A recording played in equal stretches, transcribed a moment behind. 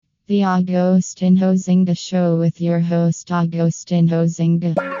The Agostinho Zinga Show with your host Agostinho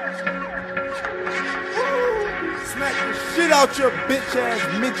Zinga. Smack the shit out your bitch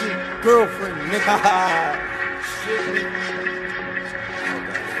ass midget girlfriend, nigga.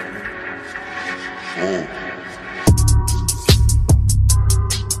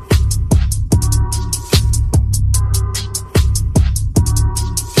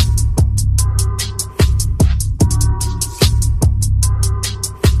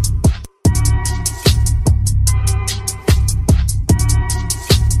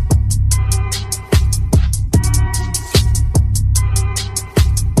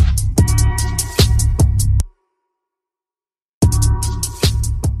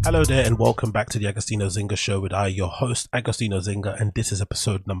 Hello there and welcome back to the Agostinho Zinga Show with your host Agostinho Zinga, and this is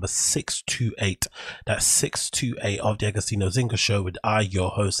episode number 628. That's 628 of the Agostinho Zinga Show with your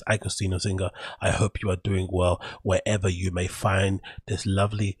host Agostinho Zinga. I hope you are doing well wherever you may find this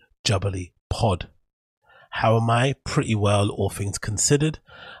lovely jubbly pod. How am I? Pretty well, all things considered.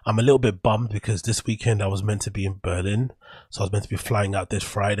 I'm a little bit bummed because this weekend I was meant to be in Berlin, so I was meant to be flying out this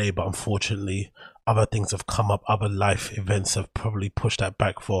Friday, but unfortunately other things have come up. Other life events have probably pushed that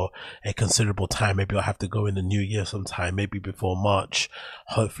back for a considerable time. Maybe I'll have to go in the new year sometime, maybe before March.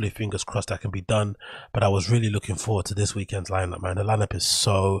 Hopefully, fingers crossed, that can be done. But I was really looking forward to this weekend's lineup, man. The lineup is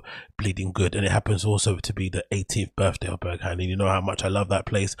so bleeding good, and it happens also to be the 18th birthday of Berghain. And you know how much I love that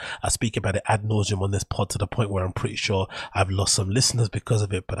place. I speak about it ad nauseum on this pod to the point where I'm pretty sure I've lost some listeners because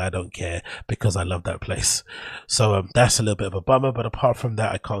of it, but I don't care because I love that place. So that's a little bit of a bummer, but apart from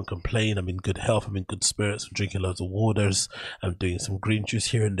that, I can't complain. I'm in good health. I'm in good spirits. I'm drinking loads of waters. I'm doing some green juice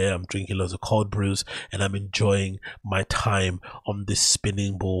here and there. I'm drinking loads of cold brews, and I'm enjoying my time on this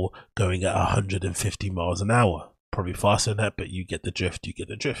spinning ball going at 150 miles an hour. Probably faster than that, but you get the drift. You get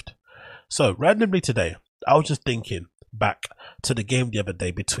the drift. So randomly today, I was just thinking back to the game the other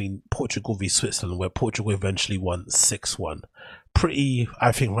day between Portugal v Switzerland, where Portugal eventually won 6-1. Pretty,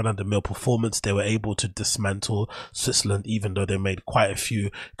 I think, run-of-the-mill performance. They were able to dismantle Switzerland, even though they made quite a few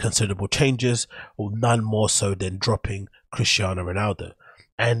considerable changes, or none more so than dropping Cristiano Ronaldo.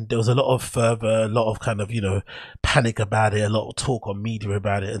 And there was a lot of fervor, a lot of kind of, panic about it, a lot of talk on media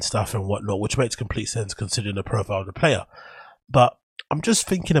about it and stuff and whatnot, which makes complete sense considering the profile of the player. But I'm just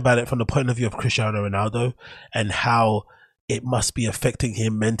thinking about it from the point of view of Cristiano Ronaldo and how it must be affecting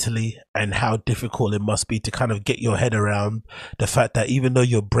him mentally, and how difficult it must be to kind of get your head around the fact that even though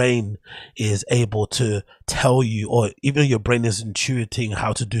your brain is able to tell you, or even though your brain is intuiting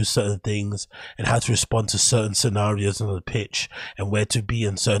how to do certain things and how to respond to certain scenarios on the pitch and where to be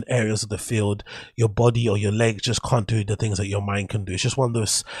in certain areas of the field, your body or your legs just can't do the things that your mind can do. It's just one of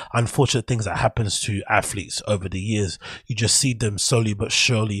those unfortunate things that happens to athletes over the years. You just see them slowly but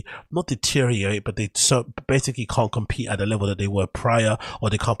surely not deteriorate, but they basically can't compete at the level that they were prior, or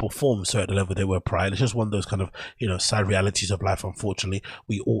they can't perform so at the level they were prior. It's just one of those kind of sad realities of life. Unfortunately,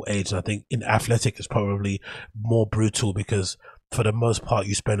 we all age, and I think in athletic it's probably more brutal because for the most part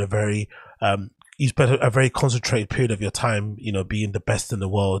you spend a very concentrated period of your time, being the best in the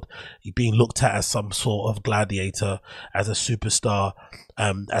world, being looked at as some sort of gladiator, as a superstar,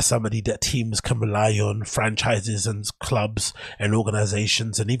 as somebody that teams can rely on. Franchises and clubs and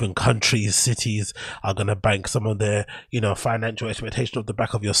organizations and even countries, cities are going to bank some of their, financial expectation off the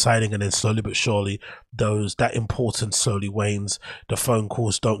back of your signing, and then slowly but surely that importance slowly wanes. The phone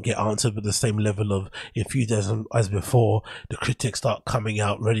calls don't get answered with the same level of enthusiasm as before. The critics start coming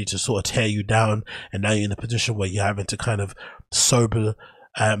out ready to sort of tear you down, and now you're in a position where you're having to kind of sober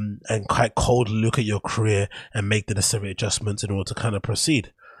and quite cold look at your career and make the necessary adjustments in order to kind of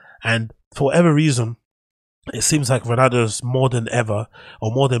proceed. And for whatever reason, it seems like Ronaldo's more than ever,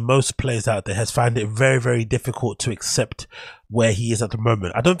 or more than most players out there, has found it very, very difficult to accept where he is at the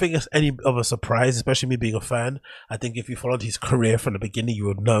moment. I don't think it's any of a surprise, especially me being a fan. I think if you followed his career from the beginning, you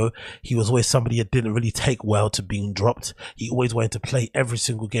would know he was always somebody that didn't really take well to being dropped. He always wanted to play every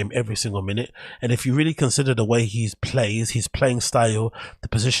single game, every single minute. And if you really consider the way he plays, his playing style, the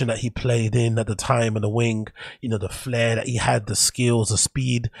position that he played in at the time on the wing, the flair that he had, the skills, the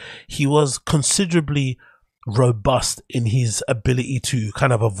speed, he was considerably robust in his ability to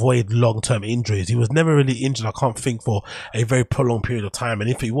kind of avoid long-term injuries. He was never really injured, I can't think, for a very prolonged period of time. And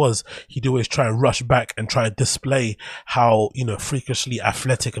if he was, he'd always try and rush back and try and display how, freakishly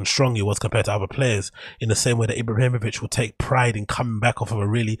athletic and strong he was compared to other players, in the same way that Ibrahimovic would take pride in coming back off of a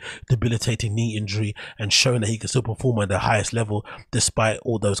really debilitating knee injury and showing that he could still perform at the highest level despite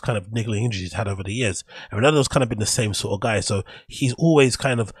all those kind of niggling injuries he's had over the years. And Ronaldo's kind of been the same sort of guy. So he's always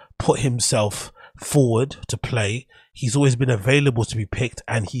kind of put himself forward to play. he's always been available to be picked,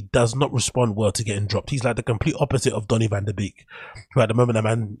 and he does not respond well to getting dropped. He's like the complete opposite of Donny van de Beek, who at the moment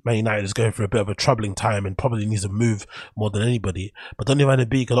Man United is going through a bit of a troubling time and probably needs to move more than anybody. But Donny van de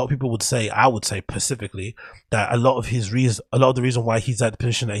Beek, a lot of people would say, I would say specifically, that a lot of the reason why he's at the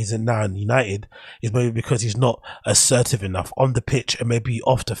position that he's in now in United is maybe because he's not assertive enough on the pitch and maybe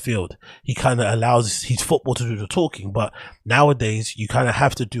off the field. He kind of allows his football to do the talking, but nowadays you kind of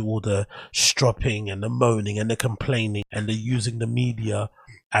have to do all the stropping and the moaning and the complaining and the using the media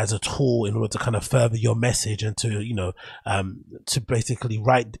as a tool in order to kind of further your message and to, to basically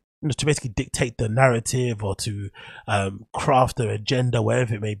to basically dictate the narrative or to craft the agenda,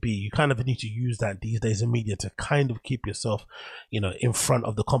 wherever it may be. You kind of need to use that these days in media to kind of keep yourself, in front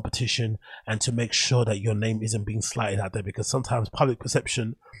of the competition and to make sure that your name isn't being slighted out there, because sometimes public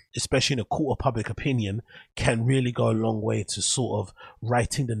perception, especially in a court of public opinion, can really go a long way to sort of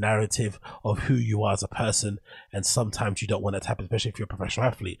writing the narrative of who you are as a person. And sometimes you don't want that to happen, especially if you're a professional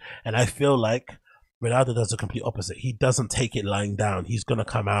athlete. And I feel like Ronaldo does the complete opposite. He doesn't take it lying down. He's going to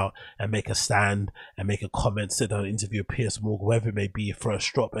come out and make a stand and make a comment, sit down and interview Piers Morgan, wherever it may be, for a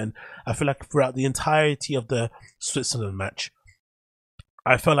strop. And I feel like throughout the entirety of the Switzerland match,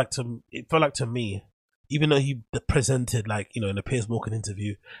 it felt like to me, even though he presented in a Piers Morgan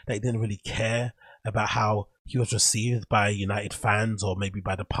interview, that he didn't really care about how he was received by United fans or maybe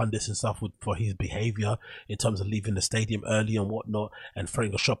by the pundits and stuff for his behaviour in terms of leaving the stadium early and whatnot and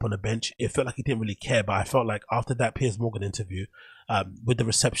throwing a shop on the bench. It felt like he didn't really care, but I felt like after that Piers Morgan interview, with the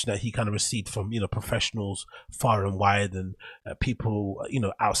reception that he kind of received from professionals far and wide and people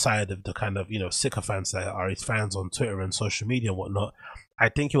outside of the kind of sycophants that are his fans on Twitter and social media and whatnot, I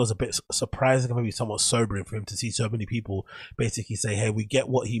think it was a bit surprising and maybe somewhat sobering for him to see so many people basically say, hey, we get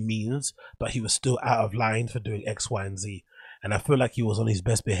what he means, but he was still out of line for doing X, Y, and Z. And I feel like he was on his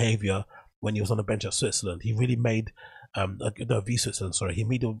best behavior when he was on the bench at Switzerland. He really made Switzerland, sorry. He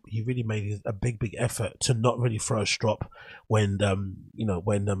really made a big effort to not really throw a strop when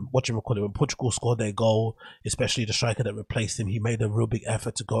when Portugal scored their goal, especially the striker that replaced him. He made a real big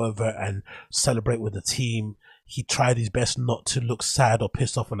effort to go over and celebrate with the team. He tried his best not to look sad or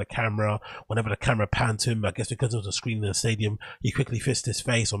pissed off on the camera. Whenever the camera panned to him, I guess because there was a screen in the stadium, he quickly fixed his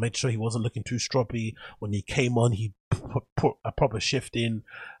face or made sure he wasn't looking too stroppy. When he came on, he put a proper shift in.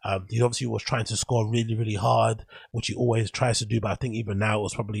 He obviously was trying to score really, really hard, which he always tries to do. But I think even now it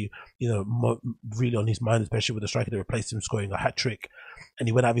was probably, really on his mind, especially with the striker that replaced him scoring a hat-trick. And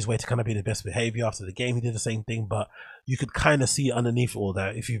he went out of his way to kind of be in his best behavior. After the game, he did the same thing. But you could kind of see underneath all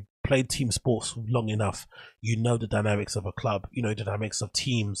that, if you've played team sports long enough, you know the dynamics of a club, the dynamics of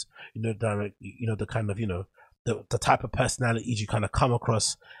teams, the kind of, the type of personalities you kind of come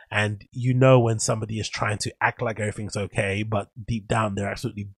across, and when somebody is trying to act like everything's okay, but deep down they're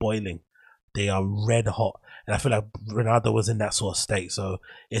absolutely boiling. They are red hot. And I feel like Ronaldo was in that sort of state. So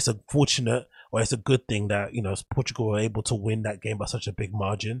it's a good thing that, Portugal were able to win that game by such a big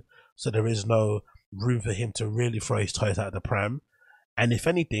margin. So there is no room for him to really throw his toys out of the pram. And if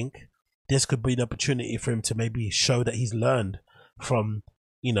anything, this could be an opportunity for him to maybe show that he's learned from,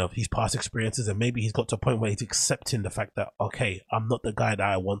 his past experiences, and maybe he's got to a point where he's accepting the fact that, okay, I'm not the guy that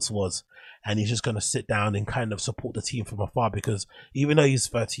I once was, and he's just going to sit down and kind of support the team from afar, because even though he's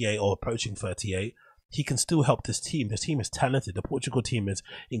 38 or approaching 38, he can still help this team. This team is talented. The Portugal team is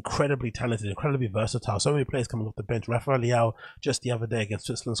incredibly talented, incredibly versatile. So many players coming off the bench. Rafael Leao just the other day against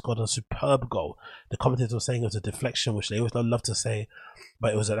Switzerland scored a superb goal. The commentators were saying it was a deflection, which they always love to say,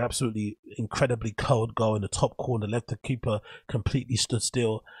 but it was an absolutely incredibly cold goal in the top corner. Left the keeper completely stood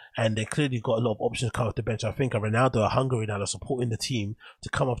still, and they clearly got a lot of options to come off the bench. I think Ronaldo, a Hungary now, supporting the team to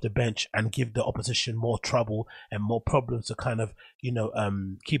come off the bench and give the opposition more trouble and more problems to kind of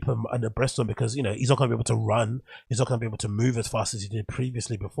keep him under breast on, because he's not going to be able to run, he's not going to be able to move as fast as he did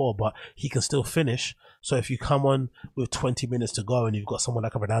previously before, but he can still finish. So if you come on with 20 minutes to go and you've got someone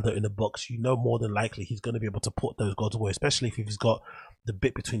like a Ronaldo in the box, more than likely he's going to be able to put those goals away, especially if he's got the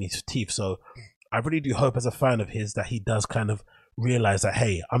bit between his teeth. So I really do hope, as a fan of his, that he does kind of realize that,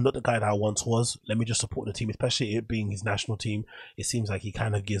 hey, I'm not the guy that I once was. Let me just support the team, especially it being his national team. It seems like he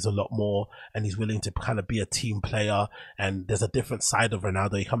kind of gives a lot more, and he's willing to kind of be a team player. And there's a different side of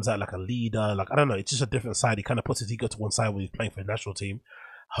Ronaldo. He comes out like a leader, I don't know, it's just a different side. He kind of puts his ego to one side when he's playing for the national team.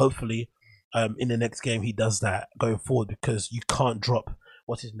 Hopefully, in the next game, he does that going forward, because you can't drop,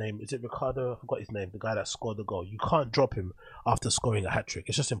 what's his name? Is it Ricardo? I forgot his name. The guy that scored the goal. You can't drop him after scoring a hat-trick.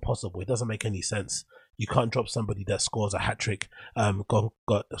 It's just impossible. It doesn't make any sense. You can't drop somebody that scores a hat-trick.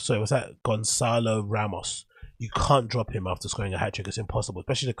 Was that Gonzalo Ramos? You can't drop him after scoring a hat-trick. It's impossible,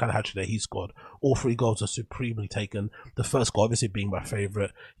 especially the kind of hat-trick that he scored. All 3 goals are supremely taken. The first goal obviously being my favourite.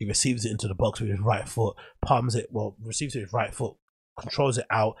 He receives it into the box with his right foot, receives it with his right foot, controls it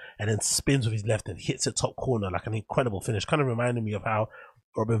out, and then spins with his left and hits it top corner like an incredible finish. Kind of reminded me of how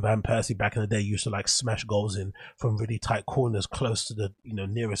Robin van Persie back in the day used to like smash goals in from really tight corners close to the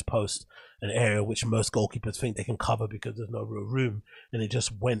nearest post, an area which most goalkeepers think they can cover because there's no real room, and it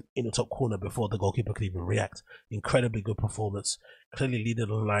just went in the top corner before the goalkeeper could even react. Incredibly good performance, clearly leading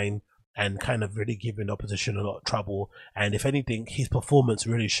the line and kind of really giving the opposition a lot of trouble. And if anything, his performance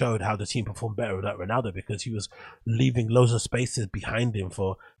really showed how the team performed better without Ronaldo, because he was leaving loads of spaces behind him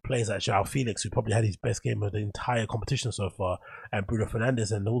for players like João Felix, who probably had his best game of the entire competition so far, and Bruno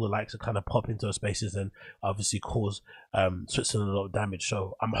Fernandes, and all the likes to kind of pop into those spaces and obviously cause Switzerland a lot of damage.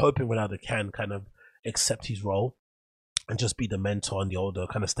 So I'm hoping Ronaldo can kind of accept his role and just be the mentor and the older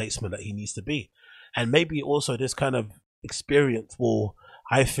kind of statesman that he needs to be. And maybe also this kind of experience will,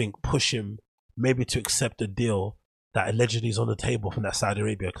 I think, push him maybe to accept a deal that allegedly is on the table from that Saudi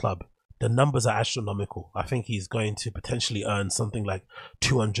Arabia club. The numbers are astronomical. I think he's going to potentially earn something like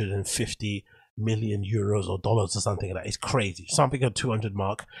 250 million euros or dollars or something like that. It's crazy. Something at 200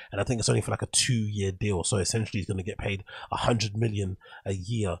 mark, and I think it's only for like a 2-year deal. So essentially he's going to get paid 100 million a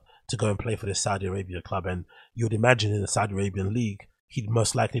year to go and play for this Saudi Arabia club. And you'd imagine in the Saudi Arabian league, he'd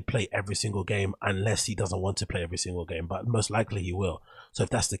most likely play every single game, unless he doesn't want to play every single game, but most likely he will. So if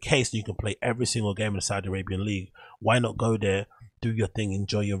that's the case, you can play every single game in the Saudi Arabian league. Why not go there, do your thing,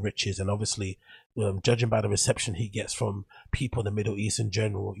 enjoy your riches? And obviously, judging by the reception he gets from people in the Middle East in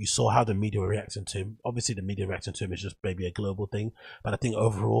general, you saw how the media were reacting to him. Obviously, the media reacting to him is just maybe a global thing, but I think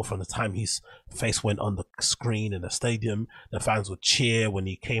overall, from the time his face went on the screen in the stadium, the fans would cheer when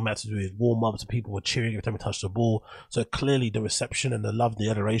he came out to do his warm-ups, people were cheering every time he touched the ball. So clearly the reception and the love,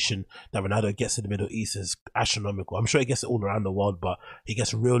 the adoration that Ronaldo gets in the Middle East is astronomical. I'm sure he gets it all around the world, but he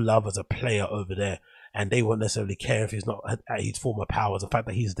gets real love as a player over there. And they won't necessarily care if he's not at his former powers. The fact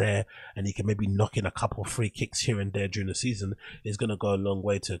that he's there and he can maybe knock in a couple of free kicks here and there during the season is going to go a long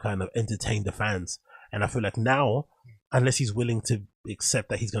way to kind of entertain the fans. And I feel like now, unless he's willing to accept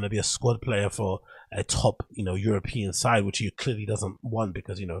that he's going to be a squad player for a top, European side, which he clearly doesn't want,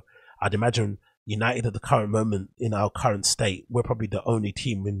 because, I'd imagine United at the current moment, in our current state, we're probably the only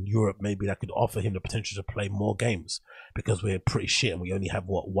team in Europe maybe that could offer him the potential to play more games, because we're pretty shit and we only have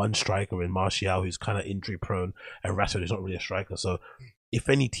one striker in Martial, who's kind of injury prone, and Rashford is not really a striker. So if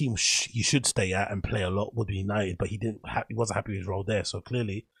any team he should stay at and play a lot would be United, but he wasn't happy with his role there. So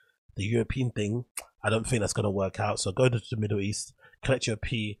clearly the European thing, I don't think that's going to work out. So go to the Middle East, collect your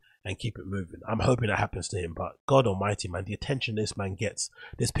P, and keep it moving. I'm hoping that happens to him, but God almighty, man, the attention this man gets.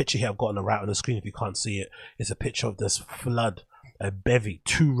 This picture here I've got right on the screen, if you can't see it, is a picture of this flood, a bevy,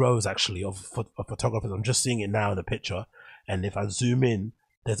 2 rows actually of photographers. I'm just seeing it now in the picture, and if I zoom in,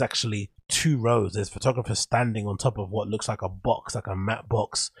 there's actually 2 rows. There's photographers standing on top of what looks like a box, like a matte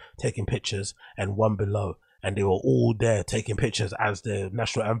box, taking pictures, and one below. And they were all there taking pictures as the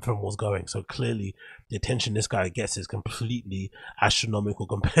national anthem was going. So clearly the attention this guy gets is completely astronomical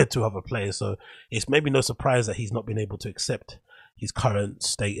compared to other players. So it's maybe no surprise that he's not been able to accept his current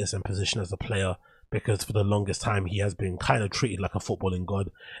status and position as a player, because for the longest time he has been kind of treated like a footballing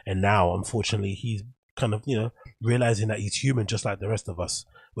god. And now, unfortunately, he's kind of, realizing that he's human just like the rest of us,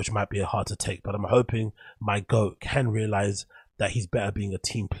 which might be hard to take. But I'm hoping my GOAT can realize that he's better being a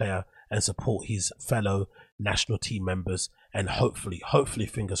team player and support his fellow national team members, and hopefully,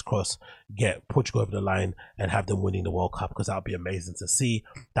 fingers crossed, get Portugal over the line and have them winning the World Cup, because that would be amazing to see.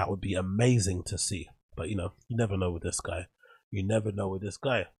 That would be amazing to see. But, you never know with this guy. You never know with this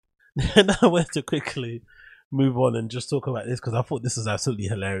guy. Now I want to quickly move on and just talk about this, because I thought this is absolutely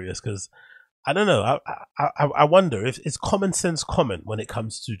hilarious, because I don't know, I wonder if it's common sense common when it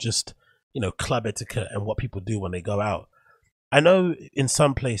comes to just, club etiquette and what people do when they go out. I know in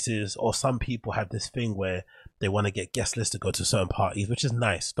some places, or some people have this thing where they want to get guest lists to go to certain parties, which is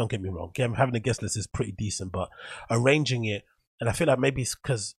nice. Don't get me wrong. Having a guest list is pretty decent, but arranging it, and I feel like maybe it's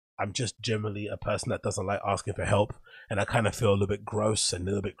because I'm just generally a person that doesn't like asking for help, and I kind of feel a little bit gross and a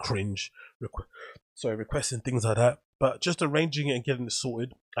little bit cringe, requesting things like that. But just arranging it and getting it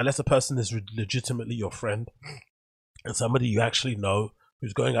sorted, unless a person is legitimately your friend and somebody you actually know,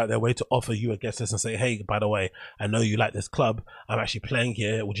 who's going out their way to offer you a guest list and say, hey, by the way, I know you like this club. I'm actually playing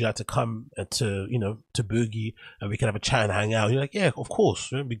here. Would you like to come to Boogie and we can have a chat and hang out? And you're like, yeah, of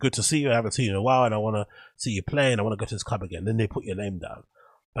course. It'd be good to see you. I haven't seen you in a while and I want to see you play and I want to go to this club again. Then they put your name down.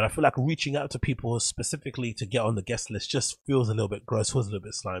 But I feel like reaching out to people specifically to get on the guest list just feels a little bit gross, feels a little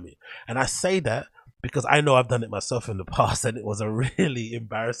bit slimy. And I say that because I know I've done it myself in the past, and it was a really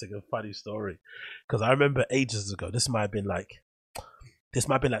embarrassing and funny story. Because I remember ages ago, this might have been like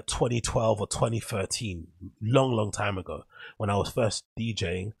 2012 or 2013, long time ago, when I was first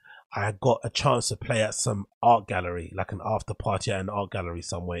DJing. I got a chance to play at some art gallery, like an after party at an art gallery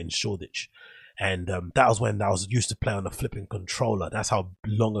somewhere in Shoreditch. And that was when I was used to play on a flipping controller. That's how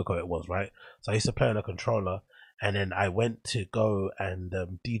long ago it was, right? So I used to play on a controller, and then I went to go and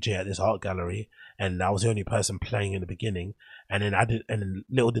DJ at this art gallery, and I was the only person playing in the beginning. And then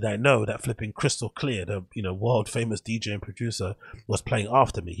little did I know that flipping Crystal Clear, the world famous DJ and producer, was playing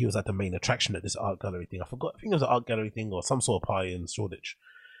after me. He was at the main attraction at this art gallery thing. I forgot. I think it was an art gallery thing or some sort of party in Shoreditch.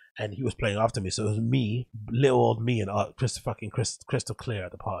 And he was playing after me, so it was me, little old me, and Crystal Clear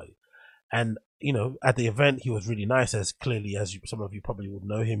at the party. And at the event, he was really nice. As clearly as some of you probably would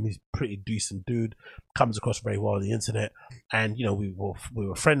know him, he's a pretty decent dude, comes across very well on the internet. And we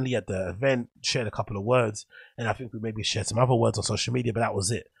were friendly at the event, shared a couple of words, and I think we maybe shared some other words on social media, but that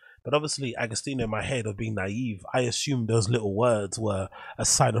was it. But obviously, Agostinho, in my head of being naive, I assumed those little words were a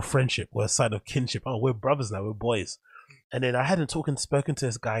sign of friendship, were a sign of kinship. Oh, we're brothers now, we're boys. And then I hadn't spoken to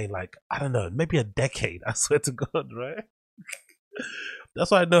this guy in like, I don't know, maybe a decade. I swear to God, right?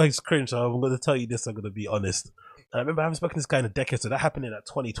 That's why I know he's cringe. So I'm going to tell you this. I'm going to be honest. And I remember I haven't spoken to this guy in a decade. So that happened in like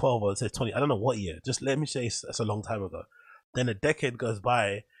 2012 or say 20. I don't know what year. Just let me say it's a long time ago. Then a decade goes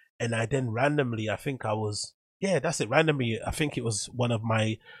by, and I then randomly, I think I was, yeah, that's it. Randomly, I think it was one of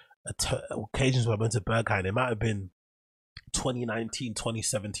my occasions where I went to Berghain. It might have been 2019,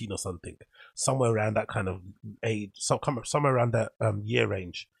 2017 or something, somewhere around that kind of age, somewhere around that year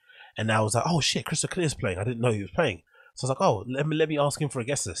range. And I was like, oh shit, Crystal Clear's playing. I didn't know he was playing. So I was like, oh, let me ask him for a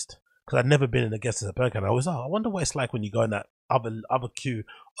guest list, because I'd never been in a guest list at Berghain. I was, I wonder what it's like when you go in that other queue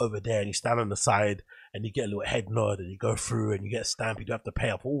over there and you stand on the side and you get a little head nod and you go through and you get a stamp. You don't have to pay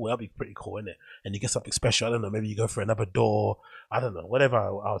up. Oh, that'll be pretty cool, isn't it? And you get something special. I don't know, maybe you go for another door. I don't know, whatever I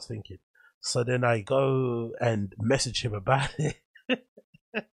was thinking. So then I go and message him about it.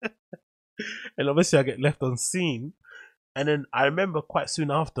 And obviously I get left unseen. And then I remember quite soon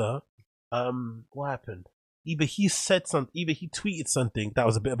after, what happened? Either he tweeted something that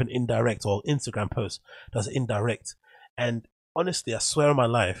was a bit of an indirect, or Instagram post that was indirect. And honestly, I swear on my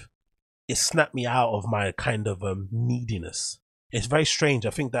life, it snapped me out of my kind of neediness. It's very strange. I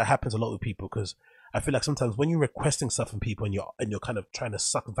think that happens a lot with people, because I feel like sometimes when you're requesting stuff from people and you're kind of trying to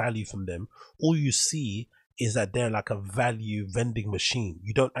suck value from them, all you see is that they're like a value vending machine.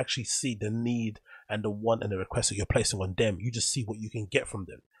 You don't actually see the need and the want and the request that you're placing on them. You just see what you can get from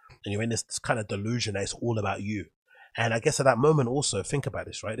them. And you're in this kind of delusion that it's all about you. And I guess at that moment also, think about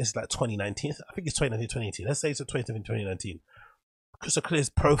this, right? This is like 2019. I think it's 2019, 2018. Let's say it's 2019. Crystal Clear's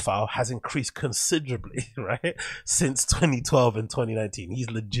profile has increased considerably, right? Since 2012 and 2019. He's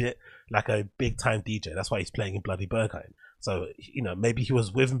legit like a big time DJ. That's why he's playing in bloody Berghain. So, maybe he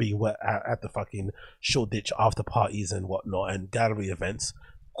was with me at the fucking Shoreditch after parties and whatnot and gallery events.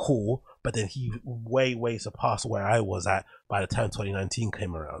 Cool. But then he way surpassed where I was at by the time 2019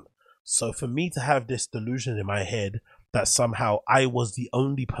 came around. So for me to have this delusion in my head that somehow I was the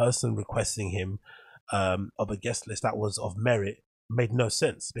only person requesting him of a guest list that was of merit made no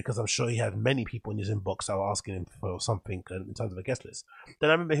sense, because I'm sure he had many people in his inbox that were asking him for something in terms of a guest list. Then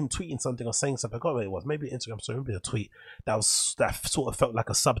I remember him tweeting something or saying something. I forgot what it was. Maybe Instagram story, maybe a tweet that sort of felt like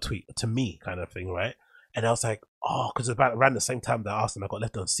a subtweet to me, kind of thing, right? And I was like, oh, because about around the same time that I asked him, I got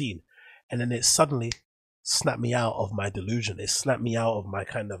left unseen. And then it suddenly snapped me out of my delusion. It snapped me out of my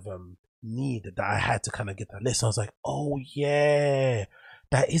kind of need that I had to kind of get that list. I was like, oh yeah,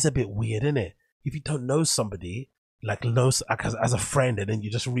 that is a bit weird, isn't it? If you don't know somebody, like as a friend, and then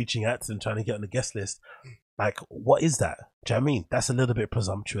you're just reaching out to them trying to get on the guest list, like, what is that? Do you know what I mean? That's a little bit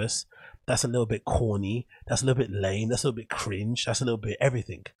presumptuous. That's a little bit corny. That's a little bit lame. That's a little bit cringe. That's a little bit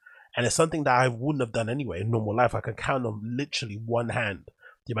everything. And it's something that I wouldn't have done anyway in normal life. I can count on literally one hand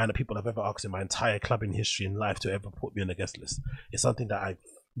the amount of people I've ever asked in my entire clubbing history in life to ever put me on a guest list. It's something that I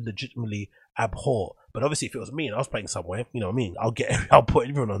legitimately abhor. But obviously, if it was me and I was playing somewhere, you know what I mean, I'll put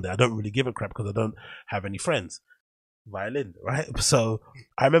everyone on there. I don't really give a crap because I don't have any friends. Violin, right? So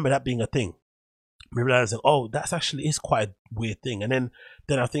I remember that being a thing. Me realizing, oh, that's actually is quite a weird thing. And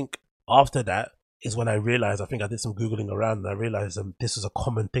then I think after that is when I realized, I think I did some Googling around and I realized this is a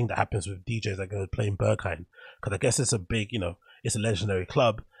common thing that happens with DJs that go play in Berghain. Because I guess it's a big, it's a legendary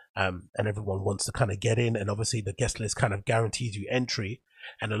club, and everyone wants to kind of get in. And obviously the guest list kind of guarantees you entry.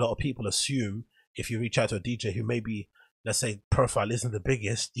 And a lot of people assume if you reach out to a DJ who maybe let's say profile isn't the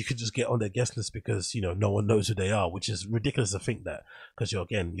biggest, you could just get on their guest list because, you know, no one knows who they are, which is ridiculous to think that, because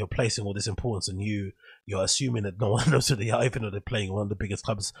you're placing all this importance and you're assuming that no one knows who they are, even though they're playing one of the biggest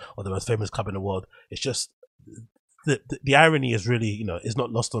clubs or the most famous club in the world. It's just the irony is really, you know, is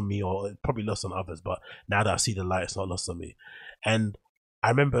not lost on me, or probably lost on others, but now that I see the light, it's not lost on me. And I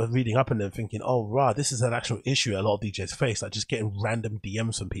remember reading up and then thinking, oh, right, this is an actual issue a lot of DJs face, like just getting random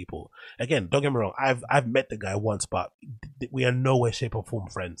DMs from people. Again, don't get me wrong, I've met the guy once, but we are no way, shape, or form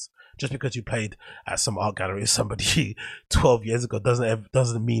friends. Just because you played at some art gallery with somebody 12 years ago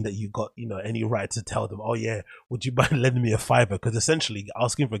doesn't mean that you got, you know, any right to tell them, oh yeah, would you mind lending me a $5? Because essentially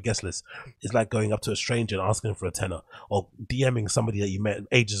asking for a guest list is like going up to a stranger and asking for a tenner, or DMing somebody that you met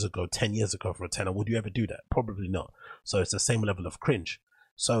ages ago, 10 years ago, for a tenner. Would you ever do that? Probably not. So it's the same level of cringe.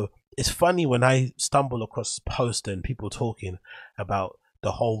 So it's funny when I stumble across posts and people talking about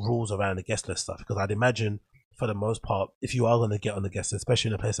the whole rules around the guest list stuff, because I'd imagine for the most part, if you are going to get on the guest list, especially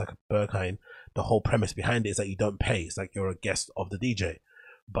in a place like Berghain, the whole premise behind it is that you don't pay. It's like you're a guest of the DJ.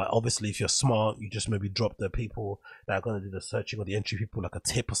 But obviously, if you're smart, you just maybe drop the people that are going to do the searching, or the entry people, like a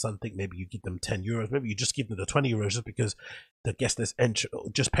tip or something. Maybe you give them €10. Maybe you just give them the €20 just because the guest list entry,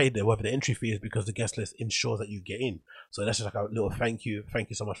 just paid them whatever the entry fee is, because the guest list ensures that you get in. So that's just like a little thank you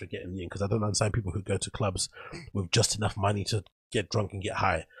so much for getting me in, because I don't understand people who go to clubs with just enough money to get drunk and get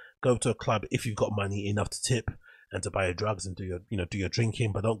high. Go to a club if you've got money enough to tip and to buy your drugs and do your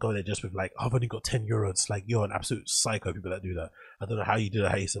drinking, but don't go there just with like, I've only got €10. Like, you're an absolute psycho, people that do that. I don't know how you do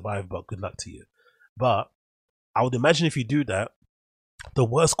that, how you survive, but good luck to you. But I would imagine if you do that, the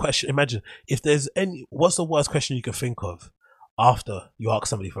worst question, imagine if there's any, what's the worst question you could think of after you ask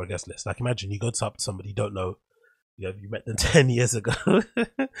somebody for a guest list? Like, imagine you go to somebody you don't know, you met them 10 years ago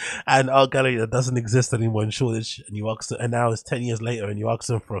and our gallery that doesn't exist anymore in Shoreditch, and you ask them, and now it's 10 years later and you ask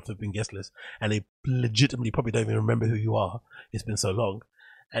them for a flipping guest list and they legitimately probably don't even remember who you are. It's been so long.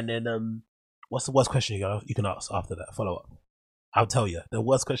 And then what's the worst question you can ask after that? Follow up. I'll tell you, the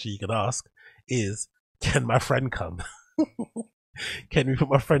worst question you can ask is, can my friend come? Can we put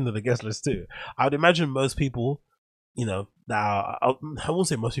my friend on the guest list too? I would imagine most people, you know, now I won't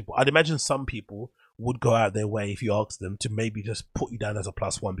say most people, I'd imagine some people would go out their way, if you ask them, to maybe just put you down as a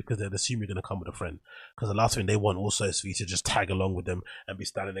 +1, because they'd assume you're going to come with a friend. Because the last thing they want also is for you to just tag along with them and be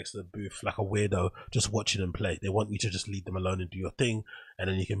standing next to the booth like a weirdo, just watching them play. They want you to just leave them alone and do your thing, and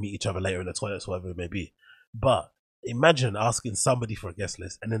then you can meet each other later in the toilets, whatever it may be. But imagine asking somebody for a guest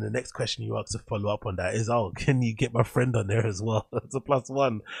list, and then the next question you ask to follow up on that is, oh, can you get my friend on there as well? It's a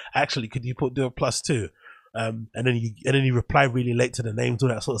 +1. Actually, could you do a +2? And then you reply really late to the names, all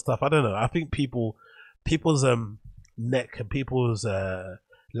that sort of stuff. I don't know. I think people's neck and people's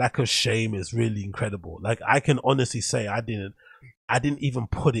lack of shame is really incredible. Like, I can honestly say I didn't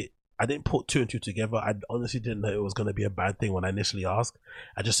put two and two together. I honestly didn't know it was going to be a bad thing when I initially asked.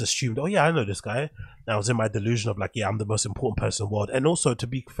 I just assumed, oh yeah, I know this guy. And I was in my delusion of like, yeah, I'm the most important person in the world. And also, to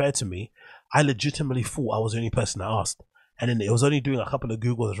be fair to me, I legitimately thought I was the only person that asked. And then it was only doing a couple of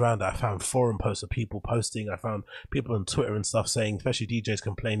Googles around that I found forum posts of people posting. I found people on Twitter and stuff saying, especially DJs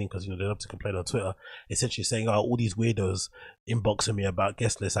complaining, because, you know, they love to complain on Twitter, essentially saying, oh, all these weirdos inboxing me about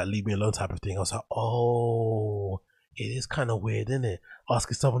guest lists, like, leave me alone type of thing. I was like, oh, it is kind of weird, isn't it?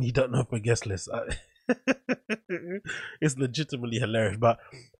 Asking someone you don't know for a guest list. It's legitimately hilarious. But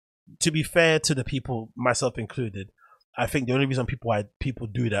to be fair to the people, myself included, I think the only reason people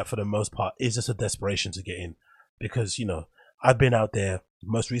do that for the most part is just a desperation to get in. Because, you know, I've been out there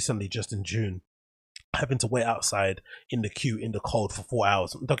most recently, just in June, having to wait outside in the queue in the cold for 4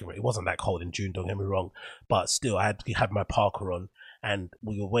 hours. Don't get me wrong, it wasn't that cold in June, don't get me wrong, but still, I had to have my parker on, and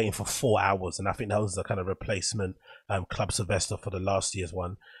we were waiting for 4 hours, and I think that was the kind of replacement Club Sylvester for the last year's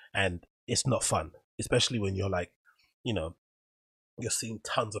one, and it's not fun, especially when you're like, you know, you're seeing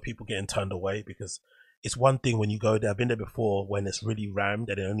tons of people getting turned away, because it's one thing when you go there, I've been there before, when it's really rammed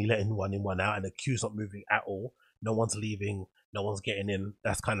and they're only letting one in, one out, and the queue's not moving at all. No one's leaving, no one's getting in.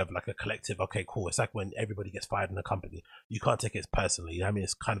 That's kind of like a collective, okay, cool. It's like when everybody gets fired in a company. You can't take it personally. I mean,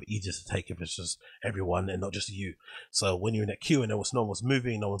 it's kind of easier to take if it's just everyone and not just you. So when you're in a queue and no one's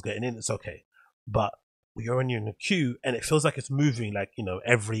moving, no one's getting in, it's okay. But you're in a queue and it feels like it's moving, like, you know,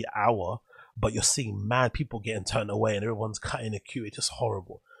 every hour, but you're seeing mad people getting turned away and everyone's cutting the queue. It's just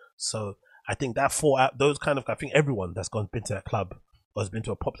horrible. So I think that I think everyone that's been to that club or has been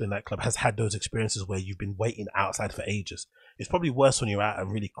to a popular nightclub has had those experiences where you've been waiting outside for ages. It's probably worse when you're at a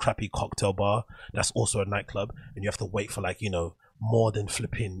really crappy cocktail bar that's also a nightclub and you have to wait for, like, you know, more than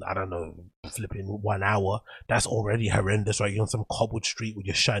flipping, I don't know, flipping 1 hour, that's already horrendous, right? You're on some cobbled street with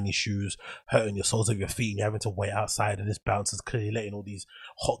your shiny shoes, hurting your soles of your feet, and you're having to wait outside, and this bouncer's clearly letting all these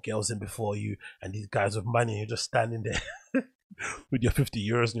hot girls in before you, and these guys with money, and you're just standing there with your 50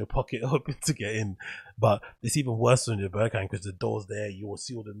 euros in your pocket hoping to get in. But it's even worse on your Berghain because the door's there, you will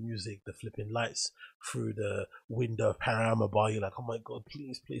see all the music, the flipping lights through the window of Panorama Bar. You're like, oh my god,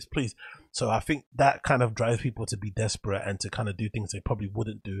 please, please, please. So I think that kind of drives people to be desperate and to kind of do things they probably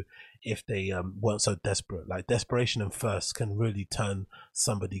wouldn't do if they weren't so desperate. Like, desperation and thirst can really turn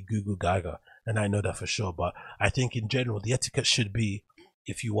somebody goo goo gaga, and I know that for sure. But I think in general the etiquette should be,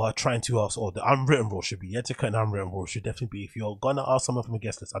 if you are trying to ask, or the unwritten rule should be, etiquette and unwritten rule should definitely be, if you're gonna ask someone from a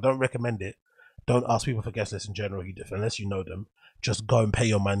guest list, I don't recommend it, don't ask people for guest lists in general, unless you know them. Just go and pay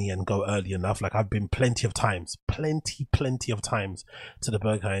your money and go early enough. Like, I've been plenty of times to the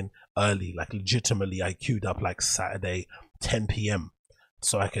Berghain early, like legitimately I queued up like Saturday 10 p.m.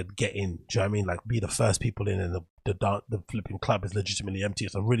 so I could get in. Do you know what I mean? Like, be the first people in, and the flipping club is legitimately empty.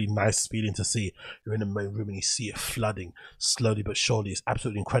 It's a really nice feeling to see. You're in the main room and you see it flooding slowly but surely. It's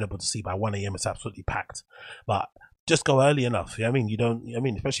absolutely incredible to see. By 1 a.m. it's absolutely packed. But just go early enough. You know what I mean? You don't, I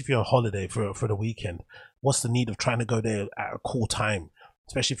mean, especially if you're on holiday for the weekend, what's the need of trying to go there at a cool time?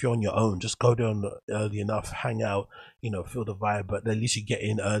 Especially if you're on your own, just go down early enough, hang out, feel the vibe. But at least you get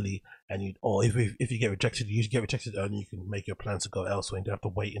in early, and or if you get rejected, you get rejected early, you can make your plans to go elsewhere and you don't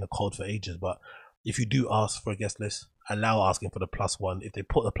have to wait in the cold for ages. But if you do ask for a guest list, allow asking for the +1. If they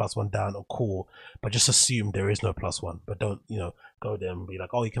put the +1 down, or cool, but just assume there is no +1. But don't, go there and be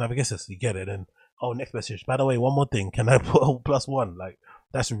like, oh, you can have a guest list, you get it, and oh, next message, by the way, one more thing, can I put a +1? Like,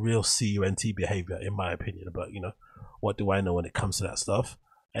 that's real CUNT behavior, in my opinion. But what do I know when it comes to that stuff?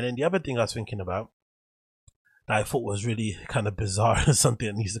 And then the other thing I was thinking about that I thought was really kind of bizarre and something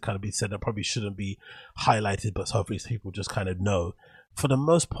that needs to kind of be said that probably shouldn't be highlighted, but hopefully people just kind of know. For the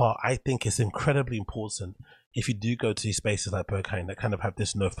most part, I think it's incredibly important, if you do go to these spaces like Berghain that kind of have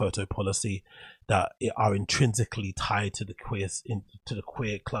this no photo policy, that are intrinsically tied to the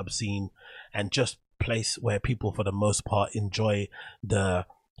queer club scene, and just place where people for the most part enjoy the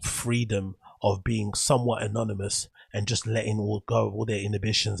freedom of being somewhat anonymous and just letting all their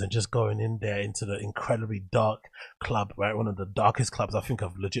inhibitions and just going in there into the incredibly dark club, right? One of the darkest clubs I think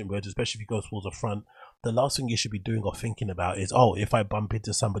of legitimate, especially if you go towards the front. The last thing you should be doing or thinking about is, oh, if I bump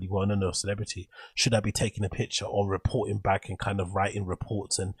into somebody who I don't know, a celebrity, should I be taking a picture or reporting back and kind of writing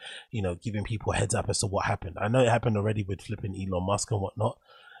reports and, giving people a heads up as to what happened? I know it happened already with flipping Elon Musk and whatnot,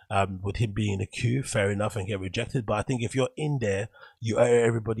 with him being in a queue, fair enough, and get rejected. But I think if you're in there, you owe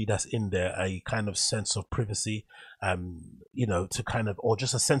everybody that's in there a kind of sense of privacy, to kind of, or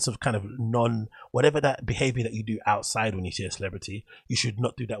just a sense of kind of whatever that behavior that you do outside when you see a celebrity, you should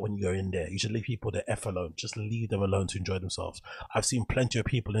not do that when you go in there. You should leave people the F alone. Just leave them alone to enjoy themselves. I've seen plenty of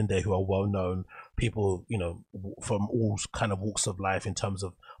people in there who are well known, people, from all kind of walks of life, in terms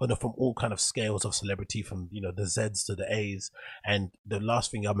of, from all kind of scales of celebrity, from, the Z's to the A's. And the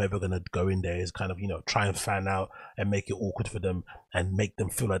last thing I'm ever going to go in there is kind of, try and fan out and make it awkward for them and make them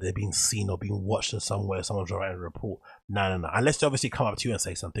feel like they're being seen or being watched in somewhere, someone's writing a report. No. Unless they obviously come up to you and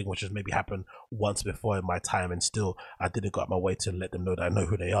say something, which has maybe happened once before in my time, and still I didn't go out my way to let them know that I know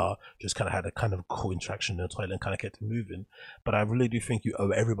who they are. Just kind of had a kind of cool interaction in the toilet and kind of kept moving. But I really do think you owe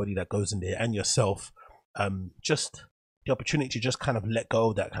everybody that goes in there, and yourself, just the opportunity to just kind of let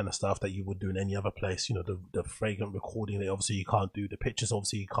go of that kind of stuff that you would do in any other place. The fragrant recording that obviously you can't do, the pictures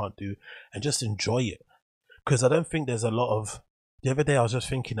obviously you can't do, and just enjoy it. Because I don't think there's a lot of, the other day I was just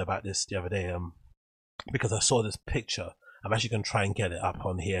thinking about this the other day, because I saw this picture. I'm actually going to try and get it up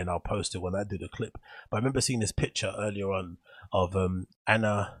on here, and I'll post it when I do the clip. But I remember seeing this picture earlier on of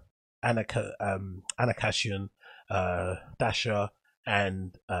Anna Kashyan, Dasha,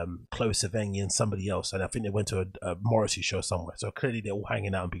 and Chloe Sevigny and somebody else, and I think they went to a Morrissey show somewhere. So clearly they're all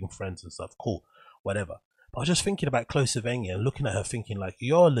hanging out and being friends and stuff. Cool, whatever. But I was just thinking about Chloe Sevigny and looking at her, thinking like,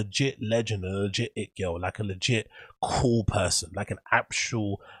 you're a legit legend, a legit it girl, like a legit cool person, like an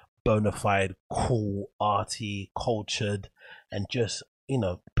actual bona fide cool, arty, cultured, and just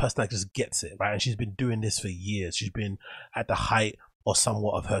person that just gets it, right? And she's been doing this for years. She's been at the height or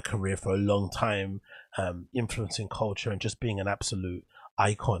somewhat of her career for a long time, influencing culture and just being an absolute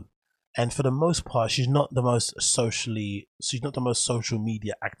icon. And for the most part, she's not the most social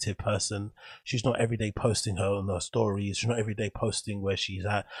media active person. She's not every day posting her on her stories. She's not every day posting where she's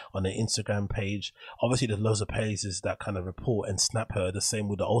at on her Instagram page. Obviously, there's loads of pages that kind of report and snap her, the same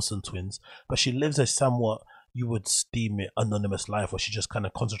with the Olsen twins. But she lives a somewhat, you would deem it, anonymous life, where she just kind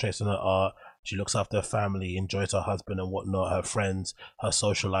of concentrates on her art. She looks after her family, enjoys her husband and whatnot, her friends, her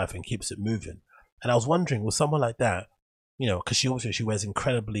social life, and keeps it moving. And I was wondering, with someone like that, you know, because she wears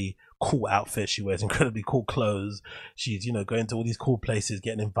incredibly cool outfits, she wears incredibly cool clothes, she's, you know, going to all these cool places,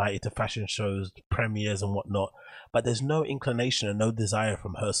 getting invited to fashion shows, premieres and whatnot, but there's no inclination and no desire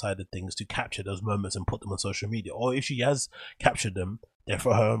from her side of things to capture those moments and put them on social media. Or if she has captured them, they're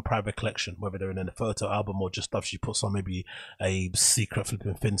for her own private collection, whether they're in a photo album or just stuff she puts on maybe a secret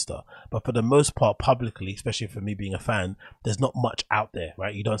flipping Finsta. But for the most part, publicly, especially for me being a fan, there's not much out there,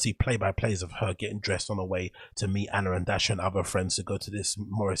 right? You don't see play-by-plays of her getting dressed on her way to meet Anna and Dasha and other friends to go to this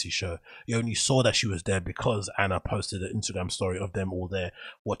Morrissey show. You only saw that she was there because Anna posted an Instagram story of them all there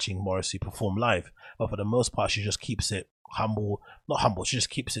watching Morrissey perform live. But for the most part, she just keeps it humble, not humble, she just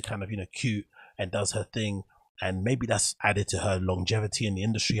keeps it kind of, you know, cute and does her thing. And maybe that's added to her longevity in the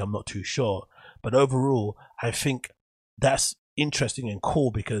industry. I'm not too sure. But overall, I think that's interesting and cool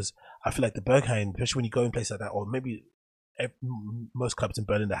because I feel like the Berghain, especially when you go in places like that, or maybe most clubs in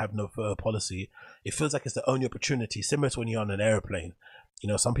Berlin that have no further policy, it feels like it's the only opportunity, similar to when you're on an airplane. You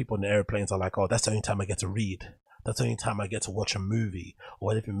know, some people in the airplanes are like, oh, that's the only time I get to read. That's the only time I get to watch a movie or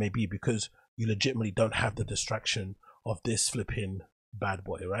whatever it may be, because you legitimately don't have the distraction of this flipping bad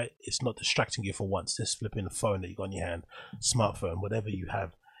boy, right? It's not distracting you for once. This flipping phone that you got in your hand, smartphone, whatever you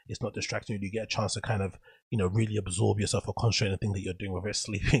have, it's not distracting you. You get a chance to kind of, you know, really absorb yourself or concentrate on the thing that you're doing, whether it's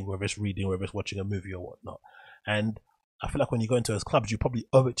sleeping, whether it's reading, whether it's watching a movie or whatnot. And I feel like when you go into those clubs, you probably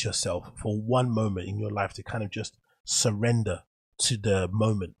owe it to yourself for one moment in your life to kind of just surrender to the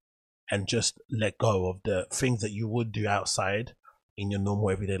moment and just let go of the things that you would do outside in your normal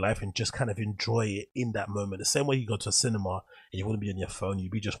everyday life and just kind of enjoy it in that moment. The same way you go to a cinema and you wouldn't be on your phone,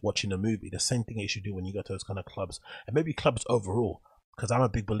 you'd be just watching a movie. The same thing you should do when you go to those kind of clubs, and maybe clubs overall, because I'm a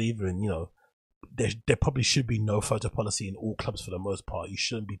big believer in, you know, there probably should be no photo policy in all clubs for the most part. You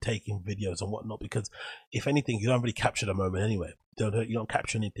shouldn't be taking videos and whatnot, because if anything, you don't really capture the moment anyway. You don't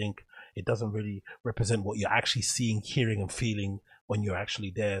capture anything. It doesn't really represent what you're actually seeing, hearing and feeling when you're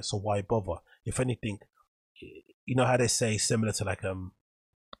actually there, so why bother? If anything, you know how they say, similar to like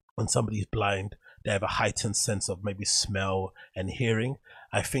when somebody's blind, they have a heightened sense of maybe smell and hearing.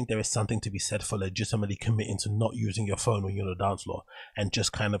 I think there is something to be said for legitimately committing to not using your phone when you're on the dance floor and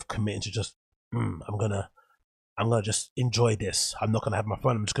just kind of committing to just I'm gonna just enjoy this. I'm not gonna have my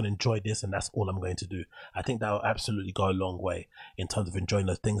phone. I'm just gonna enjoy this, and that's all I'm going to do. I think that will absolutely go a long way in terms of enjoying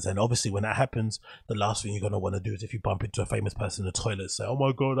those things. And obviously, when that happens, the last thing you're gonna want to do is if you bump into a famous person in the toilet, say, "Oh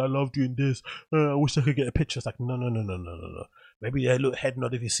my god, I love doing this. I wish I could get a picture." It's like, no. Maybe a little head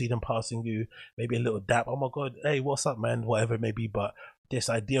nod if you see them passing you. Maybe a little dap. Oh my god, hey, what's up, man? Whatever it may be, but this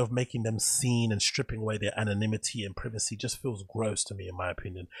idea of making them seen and stripping away their anonymity and privacy just feels gross to me, in my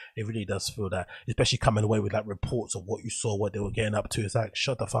opinion. It really does feel that, especially coming away with like reports of what you saw, what they were getting up to. It's like,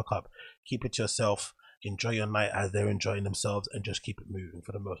 shut the fuck up, keep it to yourself, enjoy your night as they're enjoying themselves, and just keep it moving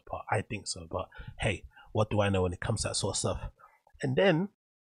for the most part. I think so, but hey, what do I know when it comes to that sort of stuff? And then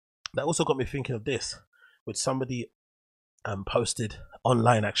that also got me thinking of this, with somebody posted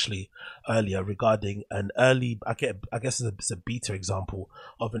online actually earlier regarding an early, I guess it's a beta example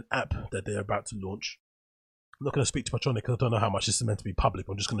of an app that they're about to launch. I'm not going to speak too much on it because I don't know how much this is meant to be public.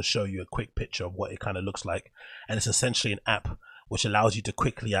 I'm just going to show you a quick picture of what it kind of looks like. And it's essentially an app which allows you to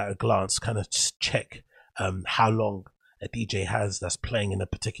quickly, at a glance, kind of check how long a DJ has that's playing in a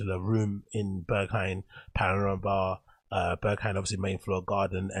particular room in Berghain, Panorama Bar, Berghain, obviously main floor,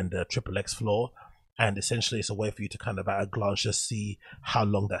 Garden, and the Triple X floor. And essentially, it's a way for you to kind of at a glance just see how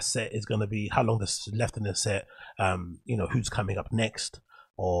long that set is going to be, how long that's left in the set, you know, who's coming up next,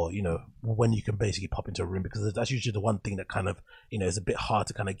 or, you know, when you can basically pop into a room, because that's usually the one thing that kind of, you know, is a bit hard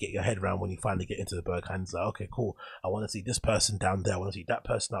to kind of get your head around when you finally get into the Berghain. It's like, okay, cool, I want to see this person down there, I want to see that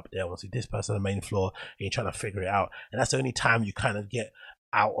person up there, I want to see this person on the main floor, and you're trying to figure it out. And that's the only time you kind of get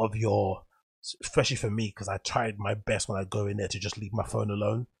out of your, especially for me, because I tried my best when I go in there to just leave my phone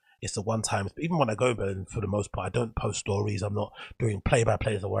alone. It's the one time, even when I go in Berlin, for the most part, I don't post stories. I'm not doing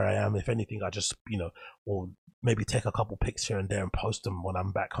play-by-plays of where I am. If anything, I just, you know, will maybe take a couple pics here and there and post them when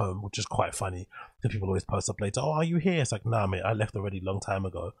I'm back home, which is quite funny. And people always post up later, oh, are you here? It's like, nah, mate, I left already a long time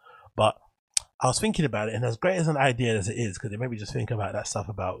ago. But I was thinking about it, and as great as an idea as it is, because it made me just think about that stuff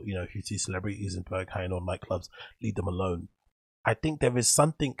about, you know, if you see celebrities in Berghain or nightclubs, leave them alone. I think there is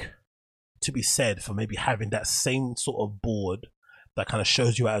something to be said for maybe having that same sort of board that kind of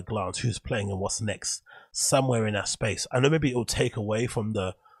shows you at a glance who's playing and what's next somewhere in that space. I know maybe it'll take away from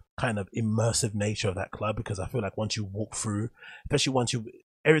the kind of immersive nature of that club, because I feel like once you walk through, especially once you,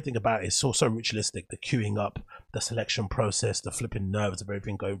 everything about it is so ritualistic. The queuing up, the selection process, the flipping nerves of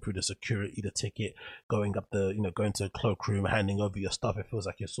everything, going through the security, the ticket, going up the, going to the cloakroom, handing over your stuff. It feels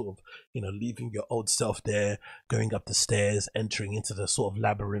like you're sort of, leaving your old self there, going up the stairs, entering into the sort of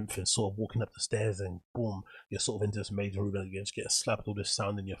labyrinth, and sort of walking up the stairs, and boom, you're sort of into this major room, and you just get slapped with all this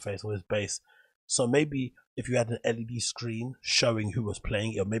sound in your face, all this bass. So maybe if you had an LED screen showing who was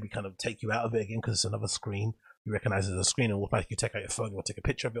playing, it'll maybe kind of take you out of it again, because it's another screen. You recognize it as a screen, and automatically you take out your phone, you want to take a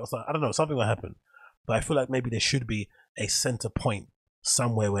picture of it or something. I don't know, something will happen. But I feel like maybe there should be a center point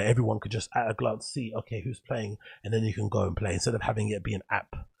somewhere where everyone could just at a glance see, okay, who's playing, and then you can go and play, instead of having it be an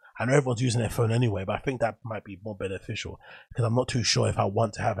app. I know everyone's using their phone anyway, but I think that might be more beneficial, because I'm not too sure if I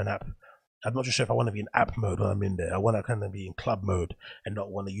want to have an app. I'm not too sure if I want to be in app mode when I'm in there. I want to kind of be in club mode and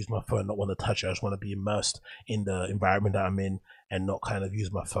not want to use my phone, not want to touch it. I just want to be immersed in the environment that I'm in and not kind of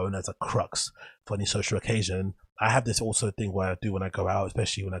use my phone as a crux for any social occasion. I have this also thing where I do when I go out,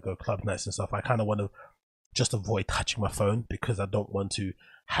 especially when I go club nights and stuff. I kind of want to just avoid touching my phone, because I don't want to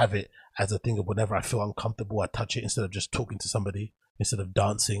have it as a thing of whenever I feel uncomfortable, I touch it instead of just talking to somebody, instead of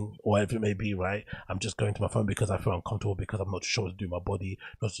dancing or whatever it may be, right? I'm just going to my phone because I feel uncomfortable, because I'm not sure what to do with my body,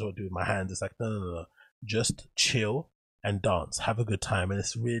 not sure what to do with my hands. It's like, no. Just chill and dance, have a good time. And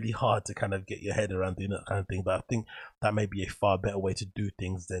it's really hard to kind of get your head around doing that kind of thing. But I think that may be a far better way to do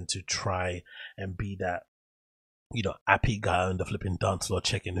things than to try and be that, appy guy on the flipping dance floor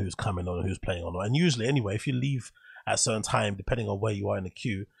checking who's coming on and who's playing on. And usually anyway, if you leave at a certain time, depending on where you are in the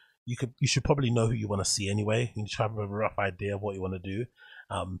queue, you should probably know who you want to see anyway. You should have a rough idea of what you want to do.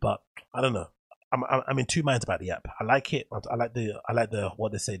 But I don't know. I'm in two minds about the app. I like it. I like the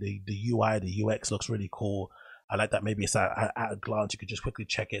what they say, the UI, the UX looks really cool. I like that maybe it's at a glance you could just quickly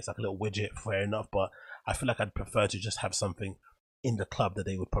check it. It's like a little widget, fair enough. But I feel like I'd prefer to just have something in the club that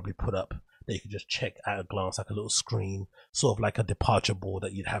they would probably put up that you could just check at a glance, like a little screen, sort of like a departure board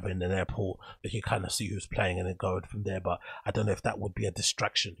that you'd have in an airport, that you kind of see who's playing and then go from there. But I don't know if that would be a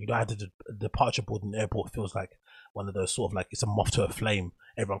distraction. I had the departure board in the airport feels like one of those sort of like it's a moth to a flame.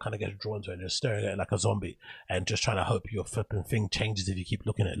 Everyone kind of gets drawn to it and just staring at it like a zombie and just trying to hope your flipping thing changes if you keep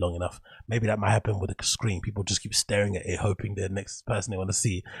looking at it long enough. Maybe that might happen with a screen. People just keep staring at it, hoping the next person they want to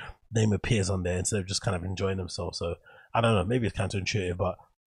see name appears on there instead of just kind of enjoying themselves. So I don't know, maybe it's counterintuitive, but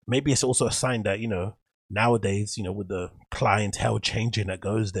maybe it's also a sign that, nowadays, with the clientele changing that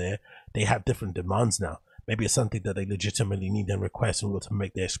goes there, they have different demands now. Maybe it's something that they legitimately need and request in order to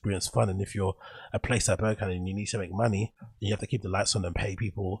make their experience fun. And if you're a place like Berkane and you need to make money, you have to keep the lights on and pay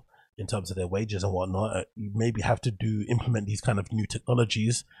people in terms of their wages and whatnot. You maybe have to implement these kind of new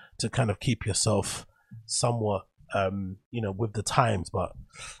technologies to kind of keep yourself somewhat with the times. But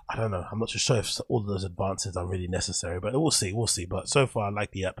I don't know, I'm not too sure if all of those advances are really necessary, but we'll see. But so far I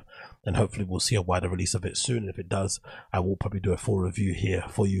like the app, and hopefully we'll see a wider release of it soon. And if it does, I will probably do a full review here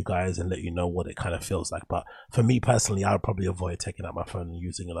for you guys and let you know what it kind of feels like. But for me personally, I'll probably avoid taking out my phone and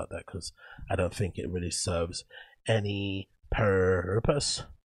using it like that, because I don't think it really serves any purpose.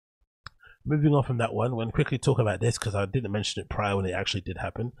 Moving on from that one, we're going to quickly talk about this because I didn't mention it prior when it actually did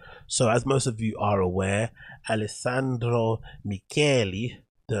happen. So as most of you are aware, Alessandro Michele,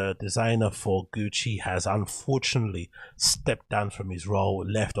 the designer for Gucci, has unfortunately stepped down from his role,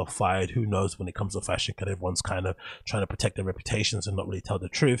 left or fired. Who knows when it comes to fashion, because everyone's kind of trying to protect their reputations and not really tell the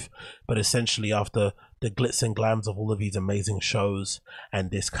truth. But essentially, after the glitz and glams of all of these amazing shows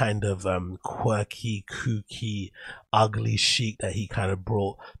and this kind of quirky, kooky, ugly chic that he kind of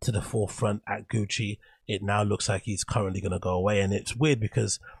brought to the forefront at Gucci, it now looks like he's currently going to go away. And it's weird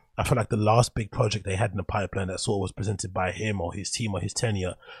because I feel like the last big project they had in the pipeline that sort of was presented by him or his team or his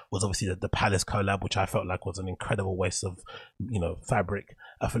tenure was obviously the Palace collab, which I felt like was an incredible waste of, fabric.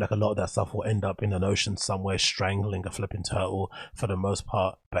 I feel like a lot of that stuff will end up in an ocean somewhere strangling a flipping turtle for the most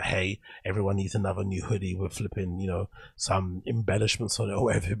part. But hey, everyone needs another new hoodie with flipping, some embellishments on it or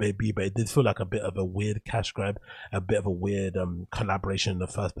whatever it may be. But it did feel like a bit of a weird cash grab, a bit of a weird collaboration in the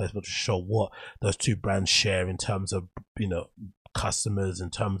first place, but to show what those two brands share in terms of, customers, in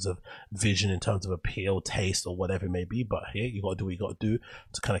terms of vision, in terms of appeal, taste, or whatever it may be. But here, you got to do what you got to do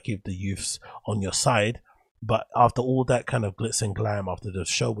to kind of keep the youths on your side. But after all that kind of glitz and glam, after the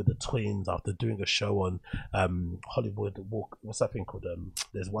show with the twins, after doing a show on Hollywood Walk, what's that thing called?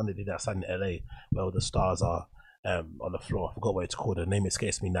 There's one they did outside in LA where all the stars are on the floor. I forgot what it's called. The name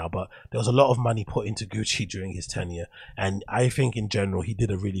escapes me now. But there was a lot of money put into Gucci during his tenure, and I think in general he did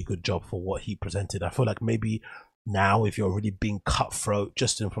a really good job for what he presented. I feel like maybe now, if you're really being cutthroat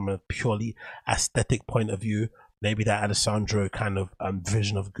just from a purely aesthetic point of view, maybe that Alessandro kind of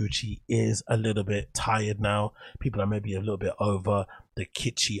vision of Gucci is a little bit tired now. People are maybe a little bit over the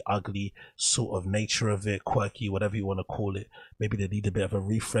kitschy, ugly sort of nature of it, quirky, whatever you want to call it. Maybe they need a bit of a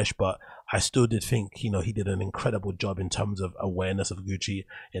refresh, but I still did think, he did an incredible job in terms of awareness of Gucci,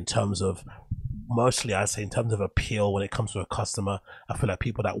 in terms of, mostly I'd say in terms of appeal when it comes to a customer. I feel like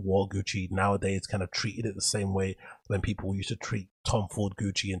people that wore Gucci nowadays kind of treated it the same way when people used to treat Tom Ford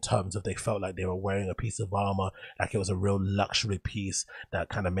Gucci, in terms of they felt like they were wearing a piece of armor, like it was a real luxury piece that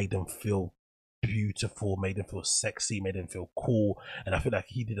kind of made them feel beautiful, made him feel sexy, made him feel cool. And I feel like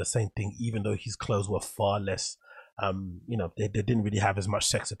he did the same thing, even though his clothes were far less they didn't really have as much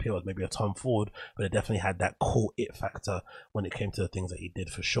sex appeal as maybe a Tom Ford, but it definitely had that cool it factor when it came to the things that he did,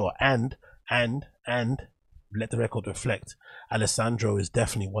 for sure. And let the record reflect, Alessandro is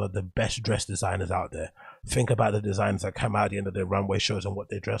definitely one of the best dressed designers out there. Think about the designers that come out at the end of their runway shows and what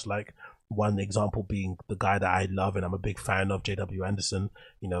they dress like. One example being the guy that I love and I'm a big fan of, JW Anderson.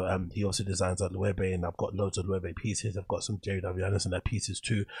 He also designs at Loewe, and I've got loads of Loewe pieces. I've got some JW Anderson pieces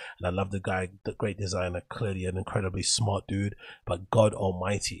too, and I love the guy, the great designer, clearly an incredibly smart dude. But God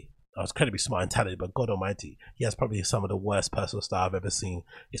Almighty, I was incredibly smart and talented, but God Almighty, he has probably some of the worst personal style I've ever seen.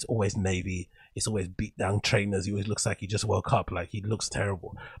 It's always navy, it's always beat down trainers. He always looks like he just woke up, like he looks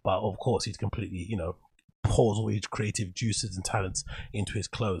terrible. But of course, he's completely, pours all his creative juices and talents into his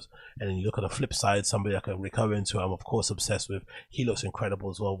clothes. And then you look at the flip side, somebody like a Rick Owens, who I'm of course obsessed with. He looks incredible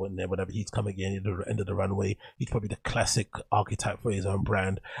as well. Whenever he's coming in at the end of the runway, he's probably the classic archetype for his own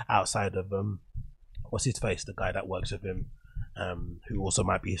brand, outside of what's his face, the guy that works with him, who also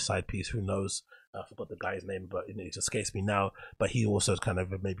might be his side piece, who knows. I forgot the guy's name, but it just escapes me now. But he also is kind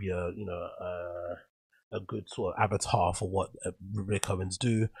of maybe a good sort of avatar for what Rick Owens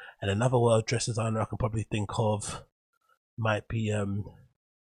do. And another well-dressed designer I can probably think of might be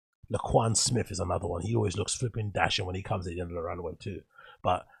Laquan Smith is another one. He always looks flipping dashing when he comes at the end of the runway too.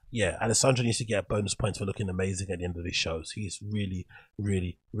 But yeah, Alessandro needs to get bonus points for looking amazing at the end of these shows. He's really,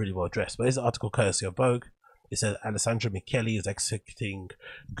 really, really well dressed. But here's an article courtesy of Vogue. It says Alessandro Michele is exiting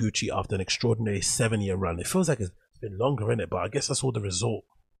Gucci after an extraordinary 7-year run. It feels like it's been longer, innit? But I guess that's all the resort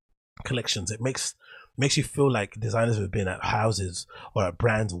collections. It makes you feel like designers have been at houses or at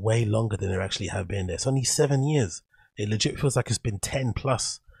brands way longer than they actually have been there. It's only 7 years. It legit feels like it's been 10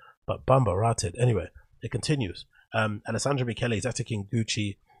 plus. But bumba ratted. Anyway, it continues. Alessandro Michele is exiting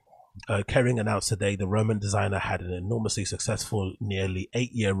Gucci. Kering announced today the Roman designer had an enormously successful nearly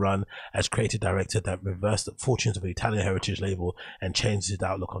 8-year run as creative director that reversed the fortunes of the Italian heritage label and changed his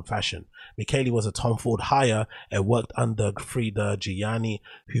outlook on fashion. Michele was a Tom Ford hire and worked under Frida Gianni,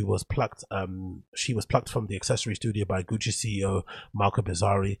 who was plucked. She was plucked from the accessory studio by Gucci CEO Marco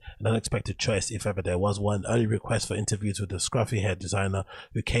Bizzarri, an unexpected choice if ever there was one. Early requests for interviews with the scruffy haired designer,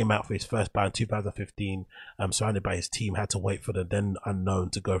 who came out for his first bout in 2015, surrounded by his team, had to wait for the then unknown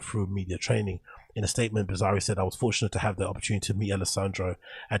to go through media training. In a statement, Bizzarri said, "I was fortunate to have the opportunity to meet Alessandro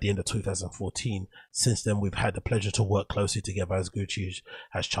at the end of 2014. Since then, we've had the pleasure to work closely together as Gucci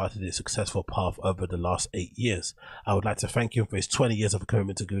has charted its successful path over the last 8 years. I would like to thank him for his 20 years of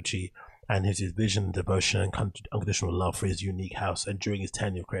commitment to Gucci and his vision, devotion, and unconditional love for his unique house, and during his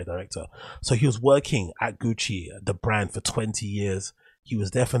tenure of creative director." So he was working at Gucci, the brand, for 20 years. He was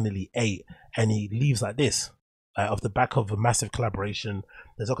definitely 8, and he leaves like this. Off the back of a massive collaboration.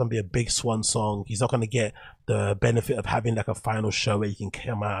 There's not going to be a big swan song. He's not going to get the benefit of having like a final show where you can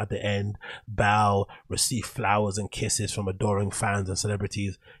come out at the end, bow, receive flowers and kisses from adoring fans and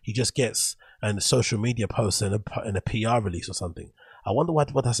celebrities. He just gets a social media post and a PR release or something. I wonder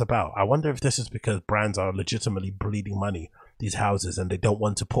what that's about. I wonder if this is because brands are legitimately bleeding money, these houses, and they don't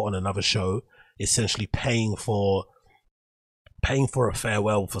want to put on another show, essentially paying for a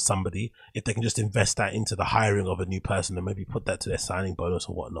farewell for somebody, if they can just invest that into the hiring of a new person and maybe put that to their signing bonus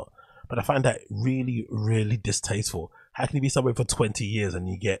or whatnot. But I find that really, really distasteful. How can you be somewhere for 20 years and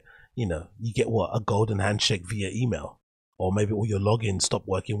you get what, a golden handshake via email? Or maybe all your logins stop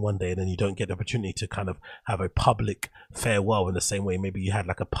working one day and then you don't get the opportunity to kind of have a public farewell in the same way maybe you had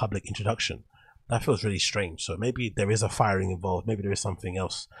like a public introduction. That feels really strange. So maybe there is a firing involved. Maybe there is something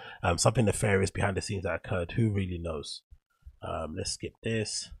else, something nefarious behind the scenes that occurred. Who really knows? Let's skip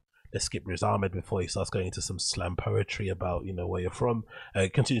this. Let's skip Riz Ahmed before he starts going into some slam poetry about where you're from.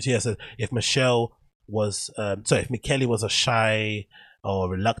 Continues here. Says if Michele was if Michele was a shy or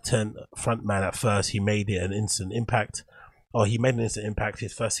reluctant frontman at first, he made it an instant impact.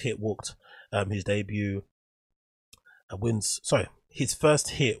 His first hit walked his debut his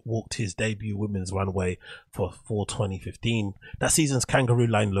first hit walked his debut women's runway for Fall 2015. That season's kangaroo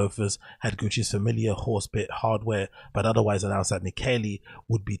line loafers had Gucci's familiar horsebit hardware, but otherwise announced that Michele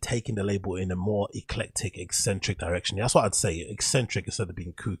would be taking the label in a more eclectic, eccentric direction. That's what I'd say, eccentric instead of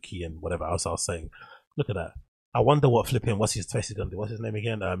being kooky and whatever else I was saying. Look at that. I wonder what flipping, what's his face is going to do. What's his name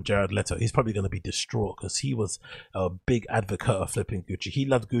again? Jared Leto. He's probably going to be distraught because he was a big advocate of flipping Gucci. He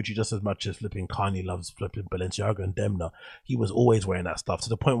loved Gucci just as much as flipping Kanye loves flipping Balenciaga and Demna. He was always wearing that stuff to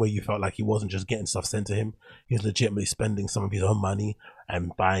the point where you felt like he wasn't just getting stuff sent to him. He was legitimately spending some of his own money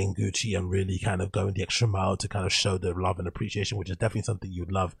and buying Gucci and really kind of going the extra mile to kind of show the love and appreciation, which is definitely something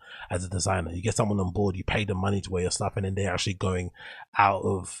you'd love as a designer. You get someone on board, you pay them money to wear your stuff, and then they're actually going out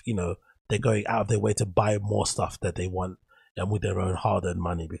of, they're going out of their way to buy more stuff that they want and with their own hard-earned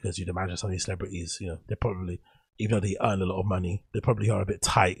money, because you'd imagine some of these celebrities, they're probably, even though they earn a lot of money, they probably are a bit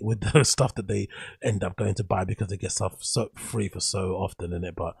tight with the stuff that they end up going to buy because they get stuff so free for so often in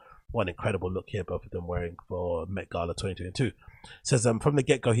it. But what an incredible look here, both of them wearing for Met Gala 2022. Says from the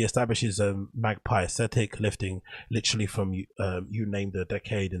get-go he establishes Magpie aesthetic, lifting literally from you name the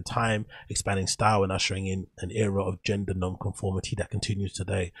decade in time, expanding style and ushering in an era of gender non-conformity that continues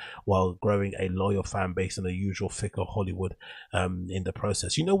today, while growing a loyal fan base and the usual thicker Hollywood in the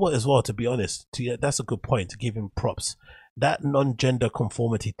process. You know what, as well, to be honest, that's a good point, to give him props. That non-gender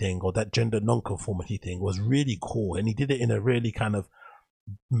conformity thing, or that gender non-conformity thing, was really cool, and he did it in a really kind of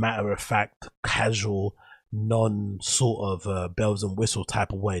matter-of-fact, casual, non sort of bells and whistle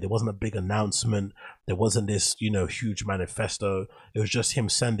type of way. There wasn't a big announcement, there wasn't this huge manifesto. It was just him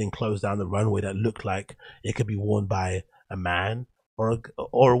sending clothes down the runway that looked like it could be worn by a man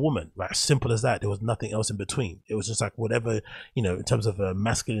or a woman, right? Simple as that. There was nothing else in between. It was just like whatever, in terms of a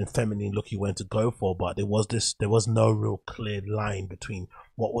masculine, feminine look you went to go for, but there was no real clear line between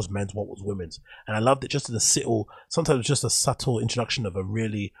what was men's, what was women's. And I loved it just in sometimes just a subtle introduction of a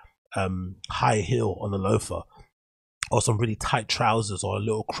really high heel on a loafer, or some really tight trousers, or a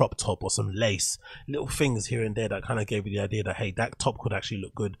little crop top, or some lace, little things here and there that kind of gave you the idea that, hey, that top could actually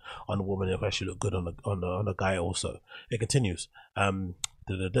look good on a woman, it could actually look good on a guy also. It continues.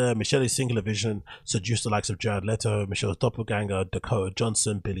 Michelle's singular vision seduced the likes of Jared Leto, Michelle's doppelganger, Dakota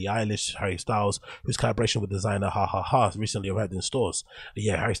Johnson, Billie Eilish, Harry Styles, whose collaboration with designer Ha Ha Ha recently arrived in stores. But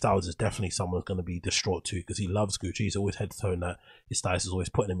yeah, Harry Styles is definitely someone going to be distraught too, because he loves Gucci. He's always head to toe in that. His stylist is always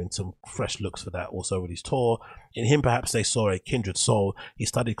putting him in some fresh looks for that, also with his tour. In him, perhaps they saw a kindred soul. He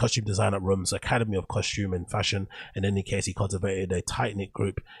studied costume design at Rum's Academy of Costume and Fashion, and in any case, he cultivated a tight-knit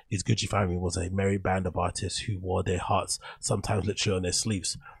group. His Gucci family was a merry band of artists who wore their hearts, sometimes literally on their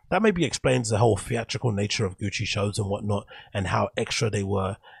sleeves. That maybe explains the whole theatrical nature of Gucci shows and whatnot, and how extra they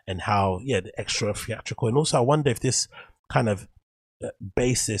were, and how, the extra theatrical. And also, I wonder if this kind of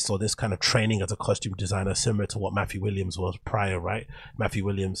basis, or this kind of training as a costume designer, similar to what Matthew Williams was prior, right? Matthew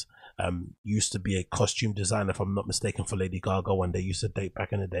Williams used to be a costume designer, if I'm not mistaken, for Lady Gaga when they used to date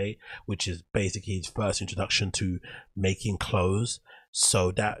back in the day, which is basically his first introduction to making clothes.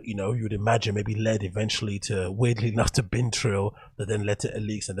 So that, you would imagine maybe led eventually to, weirdly enough, to Bin Trill, that then led to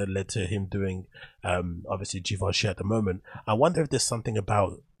Elix, and then led to him doing obviously Givenchy at the moment. I wonder if there's something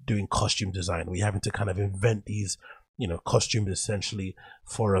about doing costume design where you're having to kind of invent these costumes essentially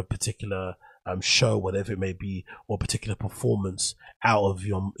for a particular show, whatever it may be, or particular performance, out of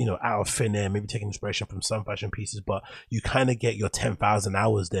your out of thin air, maybe taking inspiration from some fashion pieces, but you kind of get your 10,000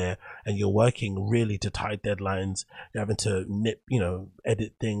 hours there, and you're working really to tight deadlines. You're having to nip,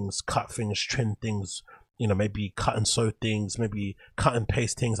 edit things, cut things, trim things, maybe cut and sew things, maybe cut and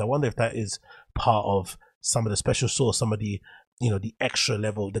paste things. I wonder if that is part of some of the special sauce, some of the the extra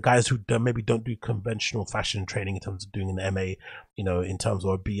level, the guys who maybe don't do conventional fashion training in terms of doing an MA, in terms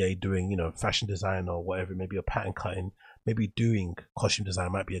of a BA doing, fashion design or whatever, maybe a pattern cutting, maybe doing costume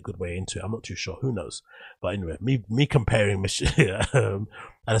design might be a good way into it. I'm not too sure, who knows? But anyway, me comparing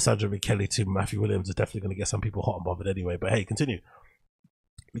Alessandro Michele to Matthew Williams is definitely going to get some people hot and bothered anyway. But hey, continue.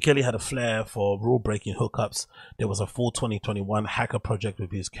 Michele had a flair for rule-breaking hookups. There was a full 2021 hacker project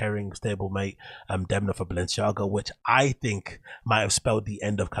with his caring stablemate Demna for Balenciaga, which I think might have spelled the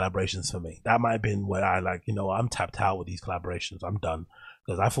end of collaborations for me. That might have been where I I'm tapped out with these collaborations. I'm done,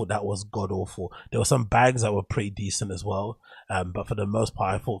 because I thought that was god awful. There were some bags that were pretty decent as well, but for the most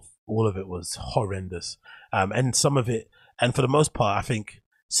part, I thought all of it was horrendous. And some of it, and for the most part, I think,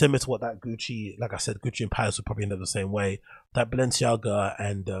 similar to what that Gucci, like I said, Gucci and Paris would probably end up the same way. That Balenciaga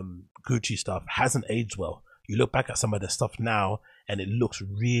and Gucci stuff hasn't aged well. You look back at some of the stuff now, and it looks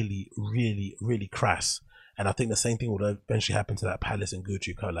really, really, really crass. And I think the same thing will eventually happen to that Palace and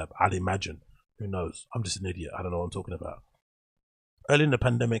Gucci collab, I'd imagine. Who knows? I'm just an idiot. I don't know what I'm talking about. Early in the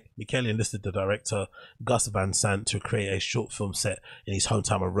pandemic, Michele enlisted the director Gus Van Sant to create a short film set in his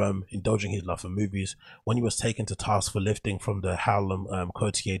hometown of Rome, indulging his love for movies. When he was taken to task for lifting from the Harlem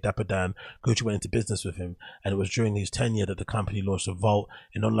Cartier Dapper Dan, Gucci went into business with him, and it was during his tenure that the company launched a Vault,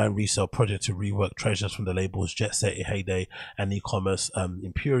 an online resale project to rework treasures from the labels Jet Set, Heyday, and e-commerce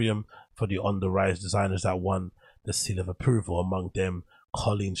Imperium for the on-the-rise designers that won the seal of approval. Among them,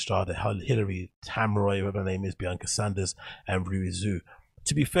 Colleen Strada, Hillary Tamroy, whatever her name is, Bianca Sanders, and Rui Zhu.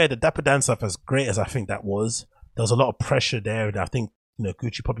 To be fair, the Dapper Dan stuff, as great as I think that was, there was a lot of pressure there, and I think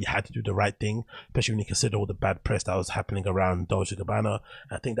Gucci probably had to do the right thing, especially when you consider all the bad press that was happening around Dolce & Gabbana.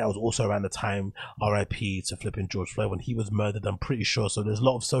 I think that was also around the time RIP to flipping George Floyd when he was murdered, I'm pretty sure. So there's a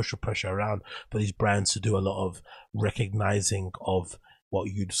lot of social pressure around for these brands to do a lot of recognizing of what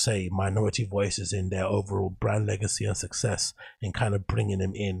you'd say minority voices in their overall brand legacy and success, and kind of bringing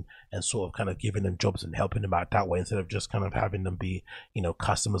them in and sort of kind of giving them jobs and helping them out that way, instead of just kind of having them be,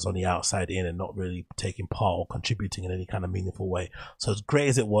 customers on the outside in and not really taking part or contributing in any kind of meaningful way. So as great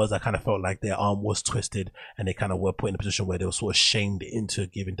as it was, I kind of felt like their arm was twisted and they kind of were put in a position where they were sort of shamed into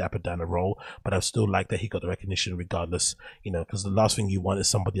giving Dapper Dan a role. But I still like that he got the recognition regardless, because the last thing you want is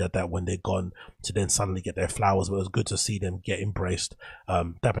somebody like that when they're gone to then suddenly get their flowers. But it was good to see them get embraced,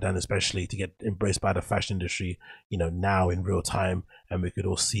 Dapper Dan especially, to get embraced by the fashion industry, now in real time, and we could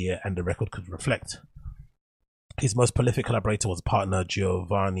all see it and the record could reflect. His most prolific collaborator was partner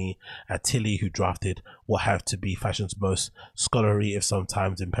Giovanni Attilli, who drafted what have to be fashion's most scholarly, if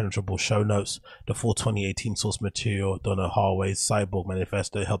sometimes impenetrable, show notes. The full 2018 source material, Donna Haraway's Cyborg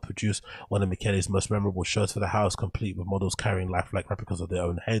Manifesto, helped produce one of Michele's most memorable shows for the house, complete with models carrying lifelike replicas of their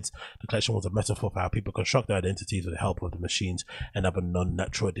own heads. The collection was a metaphor for how people construct their identities with the help of the machines and other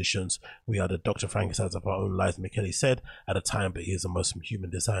non-natural additions. We are the Dr. Frankensteins of our own lives, Michele said at the time, but he is the most human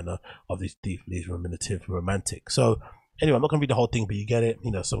designer of these deeply ruminative romantic. So anyway, I'm not gonna read the whole thing, but you get it.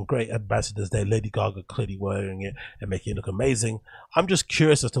 Some great ambassadors there. Lady Gaga clearly wearing it and making it look amazing. I'm just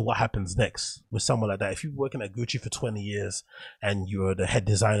curious as to what happens next with someone like that. If you're working at Gucci for 20 years and you're the head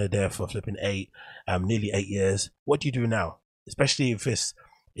designer there for flipping nearly 8 years, what do you do now? Especially if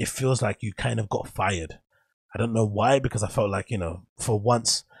it feels like you kind of got fired. I don't know why, because I felt like, for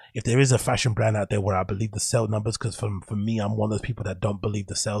once, if there is a fashion brand out there where I believe the sales numbers, because for me, I'm one of those people that don't believe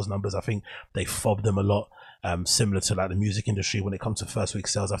the sales numbers. I think they fob them a lot. Similar to like the music industry when it comes to first week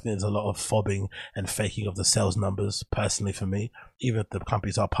sales. I think there's a lot of fobbing and faking of the sales numbers, personally, for me. Even if the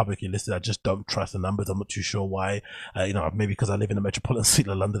companies are publicly listed, I just don't trust the numbers. I'm not too sure why. Maybe because I live in the metropolitan city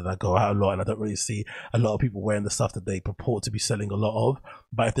of London and I go out a lot and I don't really see a lot of people wearing the stuff that they purport to be selling a lot of.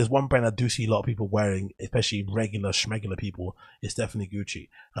 But if there's one brand I do see a lot of people wearing, especially regular schmegular people, it's definitely Gucci.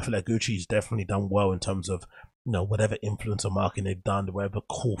 I feel like Gucci's definitely done well in terms of whatever influencer marketing they've done, whatever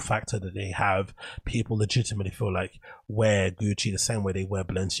cool factor that they have, people legitimately feel like wear Gucci the same way they wear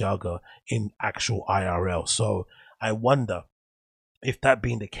Balenciaga in actual IRL. So I wonder if that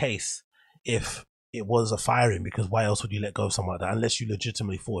being the case, if it was a firing, because why else would you let go of someone like that unless you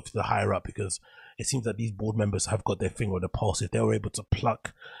legitimately thought to the higher up? Because it seems that these board members have got their finger on the pulse. If they were able to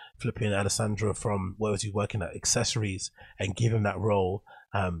pluck flipping Alessandro from where was he working at, accessories, and give him that role,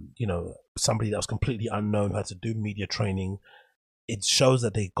 somebody that was completely unknown who had to do media training, it shows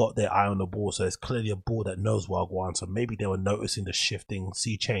that they got their eye on the ball. So it's clearly a board that knows Wagwan. So maybe they were noticing the shifting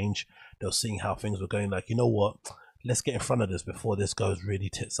sea change. They were seeing how things were going, like, you know what, let's get in front of this before this goes really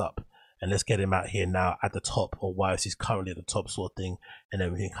tits up, and let's get him out here now at the top, or whilst he's currently at the top, sort of thing, and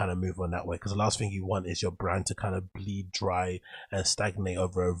then we can kind of move on that way. Because the last thing you want is your brand to kind of bleed dry and stagnate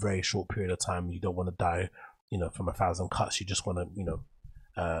over a very short period of time. You don't want to die, from 1,000 cuts. You just want to,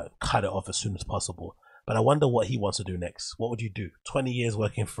 cut it off as soon as possible. But I wonder what he wants to do next. What would you do? 20 years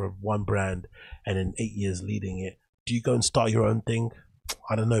working for one brand and then 8 years leading it. Do you go and start your own thing?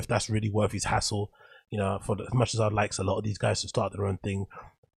 I don't know if that's really worth his hassle. For as much as I'd like a lot of these guys to start their own thing,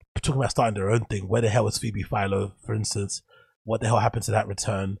 talking about starting their own thing, where the hell was Phoebe Philo, for instance? What the hell happened to that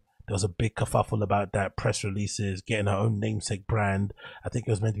return? There was a big kerfuffle about that, press releases, getting her own namesake brand. I think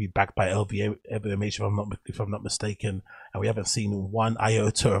it was meant to be backed by LVMH, if I'm not mistaken. And we haven't seen one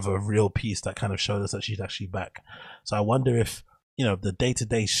iota of a real piece that kind of showed us that she's actually back. So I wonder if, the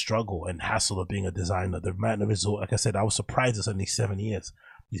day-to-day struggle and hassle of being a designer, the amount of resort, like I said, I was surprised it's only 7 years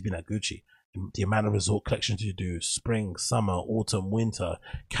he's been at Gucci. The amount of resort collections you do, spring, summer, autumn, winter,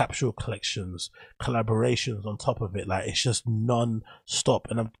 capsule collections, collaborations on top of it, like it's just non-stop.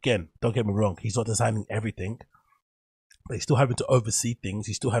 And again, don't get me wrong, he's not designing everything, but he's still having to oversee things,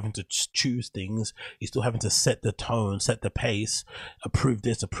 he's still having to choose things, he's still having to set the tone, set the pace, approve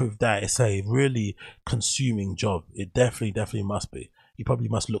this, approve that. It's a really consuming job. It definitely must be. You probably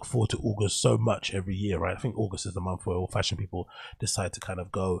must look forward to August so much every year, right? I think August is the month where all fashion people decide to kind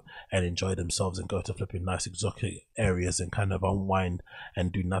of go and enjoy themselves and go to flipping nice exotic areas and kind of unwind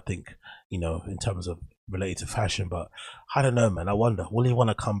and do nothing, in terms of related to fashion. But I don't know, man. I wonder, will he want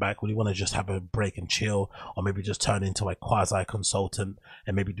to come back? Will he want to just have a break and chill, or maybe just turn into a quasi consultant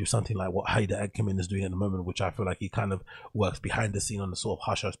and maybe do something like what Haider Ekman is doing at the moment, which I feel like he kind of works behind the scene on the sort of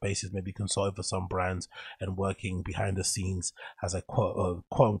hush hush basis, maybe consulting for some brands and working behind the scenes as a quote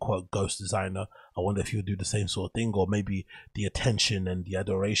unquote ghost designer. I wonder if he would do the same sort of thing, or maybe the attention and the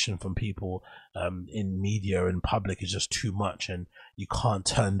adoration from people in media and public is just too much, and you can't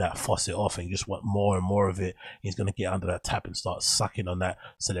turn that faucet off, and you just want more and more of it. He's going to get under that tap and start sucking on that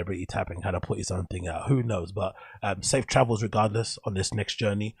celebrity tap and kind of put his own thing out. Who knows? But safe travels regardless on this next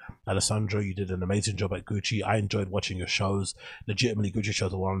journey. Alessandro, you did an amazing job at Gucci. I enjoyed watching your shows. Legitimately, Gucci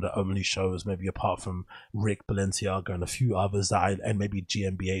shows are one of the only shows, maybe apart from Rick, Balenciaga, and a few others and maybe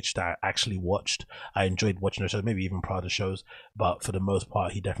GmbH that I actually watched. I enjoyed watching the shows, maybe even Prada shows, but for the most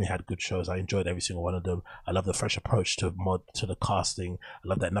part, he definitely had good shows. I enjoyed every single one of them. I love the fresh approach to the casting. I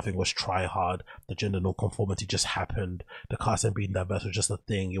love that nothing was try hard. The gender non-conformity just happened. The casting being diverse was just a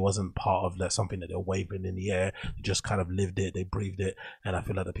thing. It wasn't part of like something that they're waving in the air. They just kind of lived it. They breathed it. And I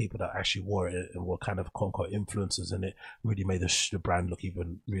feel like the people that actually wore it and were kind of quote unquote influencers in it really made the brand look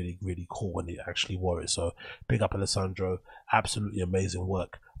even really, really cool when they actually wore it. So big up Alessandro. Absolutely amazing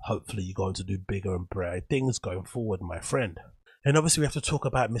work. Hopefully you're going to do bigger and brighter things going forward, my friend. And obviously we have to talk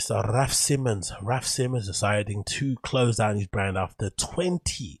about Mr. Raf Simons. Raf Simons deciding to close down his brand after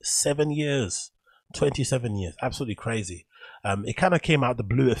 27 years. 27 years. Absolutely crazy. It kind of came out the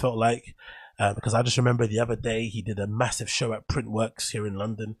blue, it felt like, because I just remember the other day he did a massive show at Printworks here in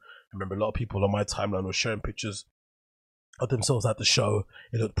London. I remember a lot of people on my timeline were sharing pictures of themselves at the show.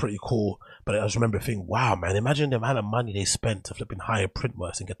 It looked pretty cool, but I just remember thinking, wow, man, imagine the amount of money they spent to flipping hire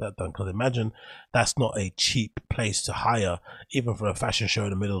Printworks and get that done. Because imagine that's not a cheap place to hire, even for a fashion show in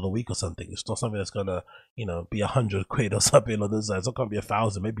the middle of the week or something. It's not something that's gonna, be 100 quid or something on this side. It's not gonna be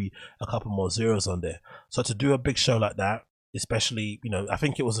 1,000, maybe a couple more zeros on there. So to do a big show like that, especially, I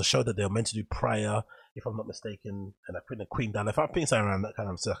think it was a show that they were meant to do prior, if I'm not mistaken, and I put the Queen down. If I think something around that kind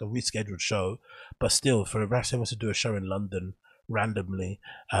of stuff, like a rescheduled show, but still, for Raf Simons to do a show in London randomly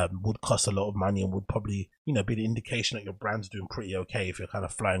would cost a lot of money and would probably, be the indication that your brand's doing pretty okay if you're kind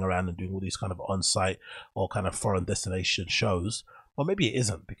of flying around and doing all these kind of on-site or kind of foreign destination shows. Or maybe it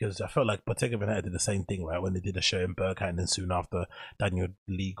isn't, because I felt like Bottega Veneta did the same thing, right? When they did a show in Berghain, and then soon after, Daniel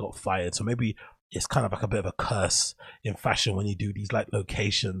Lee got fired. So maybe it's kind of like a bit of a curse in fashion when you do these like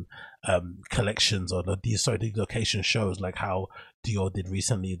location collections, or these location shows, like how Dior did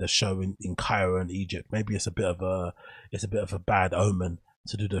recently, the show in Cairo and Egypt. Maybe it's a bit of a bad omen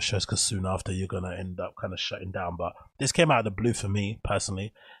to do those shows, because soon after you're gonna end up kind of shutting down. But this came out of the blue for me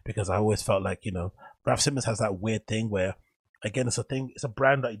personally, because I always felt like, Raf Simons has that weird thing where, again, it's a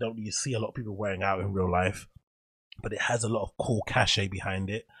brand that you don't really see a lot of people wearing out in real life, but it has a lot of cool cachet behind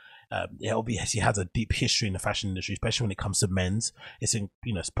it. It obviously has a deep history in the fashion industry, especially when it comes to men's. It's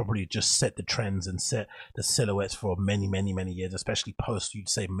it's probably just set the trends and set the silhouettes for many, many, many years, especially post, you'd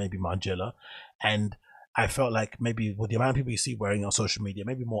say, maybe Margiela. And I felt like maybe with the amount of people you see wearing it on social media,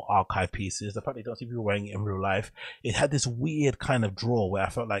 maybe more archive pieces, the fact they don't see people wearing it in real life, it had this weird kind of draw where I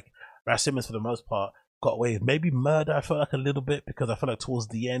felt like Raf Simons, for the most part, got away with maybe murder. I felt like a little bit, because I felt like towards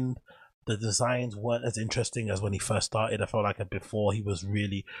the end the designs weren't as interesting as when he first started. I felt like before he was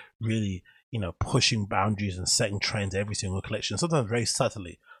really, really, pushing boundaries and setting trends every single collection, sometimes very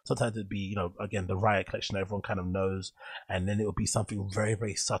subtly. Sometimes it'd be, again, the Riot collection that everyone kind of knows, and then it would be something very,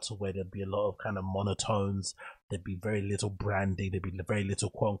 very subtle where there'd be a lot of kind of monotones. There'd be very little branding. There'd be very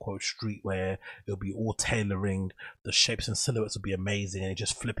little quote unquote streetwear. It would be all tailoring. The shapes and silhouettes would be amazing, and you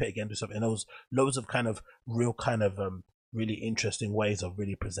just flip it again, do something. And there was loads of kind of real kind of really interesting ways of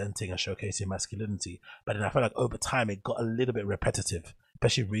really presenting and showcasing masculinity. But then I felt like over time it got a little bit repetitive,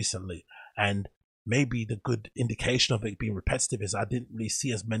 especially recently. And maybe the good indication of it being repetitive is I didn't really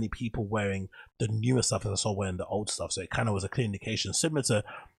see as many people wearing the newer stuff as I saw wearing the old stuff. So it kind of was a clear indication, similar to,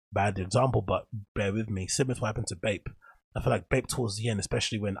 bad example, but bear with me, similar to what happened to Bape. I feel like Bape towards the end,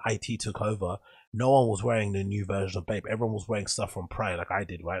 especially when IT took over, no one was wearing the new version of Bape. Everyone was wearing stuff from prior, like I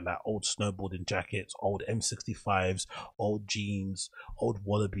did, right? Like old snowboarding jackets, old M65s, old jeans, old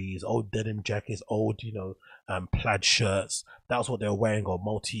wallabies, old denim jackets, old, plaid shirts. That was what they were wearing, or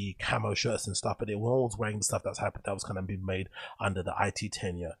multi camo shirts and stuff. But they were always wearing the stuff that was kind of being made under the IT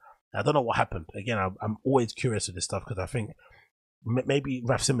tenure. I don't know what happened. Again, I'm always curious with this stuff, because I think maybe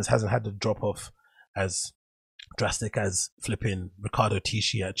Raf Simons hasn't had the drop off as drastic as flipping Riccardo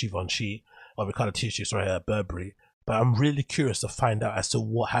Tisci at Givenchy, or Riccardo Tisci, sorry, at Burberry. But I'm really curious to find out as to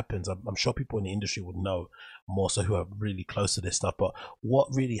what happens. I'm sure people in the industry would know more, so who are really close to this stuff. But what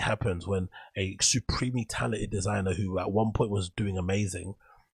really happens when a supremely talented designer who at one point was doing amazing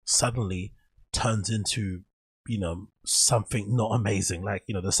suddenly turns into, you know, something not amazing. Like,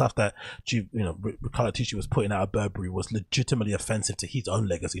 you know, the stuff that Riccardo Tisci was putting out of Burberry was legitimately offensive to his own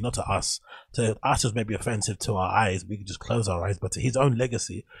legacy, not to us. To us, it was maybe offensive to our eyes. We could just close our eyes, but to his own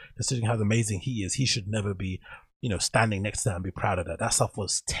legacy, considering how amazing he is, he should never be, you know, standing next to that and be proud of that. That stuff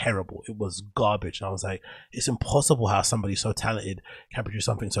was terrible. It was garbage. And I was like, it's impossible how somebody so talented can produce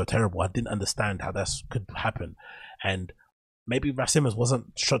something so terrible. I didn't understand how that could happen. And maybe Raf Simons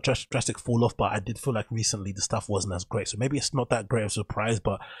wasn't drastic fall off, but I did feel like recently the stuff wasn't as great. So maybe it's not that great of a surprise,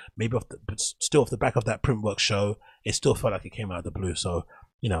 but maybe still off the back of that Printwork show, it still felt like it came out of the blue. So,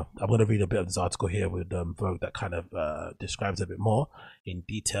 you know, I'm going to read a bit of this article here with Vogue that kind of describes a bit more in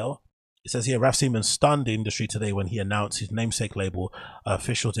detail. It says here, Raf Simons stunned the industry today when he announced his namesake label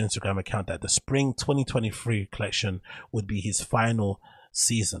official's Instagram account that the spring 2023 collection would be his final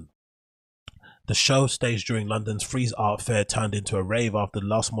season. The show, staged during London's Frieze Art Fair, turned into a rave after the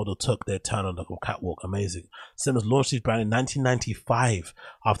last model took their turn on the catwalk. Amazing. Simons launched his brand in 1995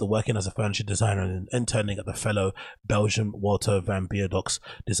 after working as a furniture designer and interning at the fellow Belgian Walter van Beerdok's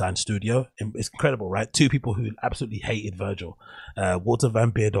design studio. It's incredible, right? Two people who absolutely hated Virgil. Walter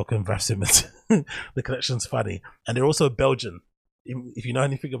van Beerdok and Raf Simons. The collection's funny. And they're also Belgian. If you know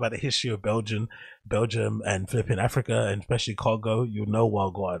anything about the history of Belgium and flipping Africa, and especially Congo, you know, well,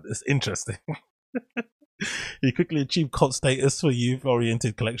 God, it's interesting. He quickly achieved cult status for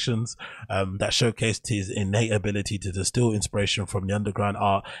youth-oriented collections that showcased his innate ability to distill inspiration from the underground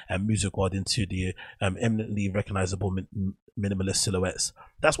art and music world into the eminently recognizable minimalist silhouettes.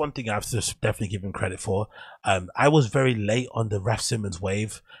 That's one thing I have to definitely give him credit for. I was very late on the Raf Simons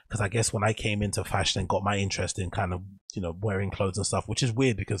wave, because I guess when I came into fashion and got my interest in kind of, you know, wearing clothes and stuff, which is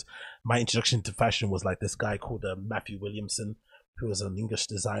weird because my introduction to fashion was like this guy called Matthew Williamson, who was an English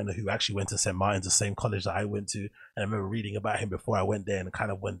designer who actually went to St. Martin's, the same college that I went to. And I remember reading about him before I went there and kind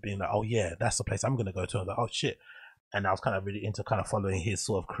of being like, oh yeah, that's the place I'm going to go to. I was like, oh shit. And I was kind of really into kind of following his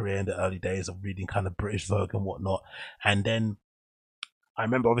sort of career in the early days of reading kind of British Vogue and whatnot. And then I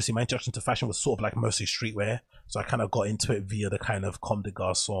remember obviously my introduction to fashion was sort of like mostly streetwear. So I kind of got into it via the kind of Comme des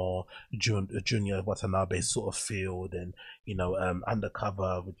Garçons, Junior Watanabe sort of field, and, you know,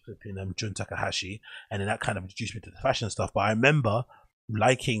 Undercover with Jun Takahashi. And then that kind of introduced me to the fashion stuff. But I remember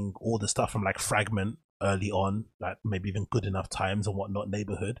liking all the stuff from like Fragment early on, like maybe even Good Enough Times and whatnot,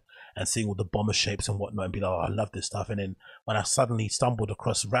 Neighborhood, and seeing all the bomber shapes and whatnot and be like, oh, I love this stuff. And then when I suddenly stumbled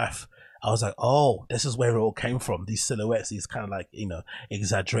across Raf, I was like, oh, this is where it all came from. These silhouettes, these kind of like, you know,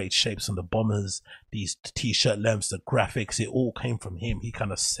 exaggerated shapes on the bombers, these t-shirt lengths, the graphics, it all came from him. He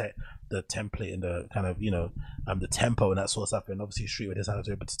kind of set the template and the kind of, you know, the tempo and that sort of stuff. And obviously streetwear designers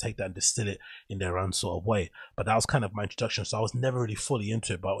are able to take that and distill it in their own sort of way. But that was kind of my introduction. So I was never really fully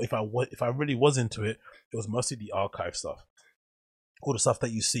into it. But if I really was into it, it was mostly the archive stuff. All the stuff that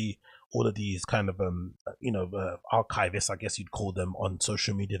you see, all of these kind of archivists, I guess you'd call them, on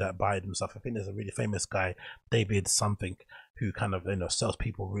social media that buy them stuff. I think there's a really famous guy, David something, who kind of, you know, sells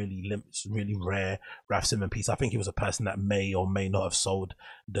people really rare Raf Simons piece. I think he was a person that may or may not have sold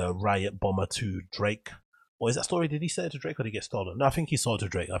the Riot bomber to Drake. Or is that story, did he sell it to Drake or did he get stolen? No, I think he sold it to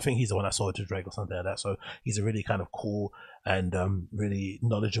Drake. I think he's the one that sold it to Drake or something like that. So he's a really kind of cool and really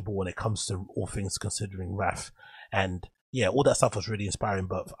knowledgeable when it comes to all things considering Raf. And yeah, all that stuff was really inspiring.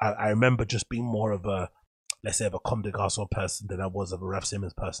 But I remember just being more of a, let's say, of a Comme des Garçons person than I was of a Raf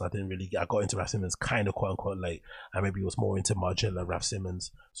Simons person. I got into Raf Simons kind of quote unquote late. I maybe was more into Margiela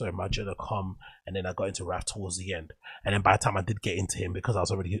Comme, and then I got into Raf towards the end. And then by the time I did get into him, because I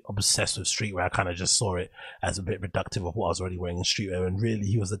was already obsessed with streetwear, I kind of just saw it as a bit reductive of what I was already wearing in streetwear. And really,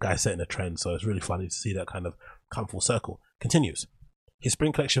 he was the guy setting the trend. So it's really funny to see that kind of come full circle. Continues. His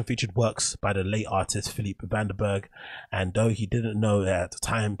spring collection featured works by the late artist Philippe Vandenberg, and though he didn't know that at the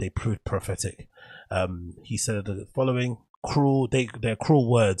time, they proved prophetic. He said the following: "They're cruel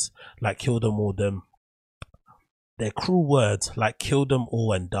words like kill them all They're cruel words like kill them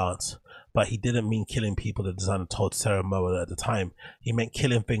all and dance." But he didn't mean killing people, the designer told Sarah Moa at the time. He meant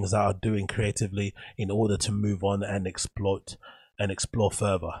killing things that are doing creatively in order to move on and explore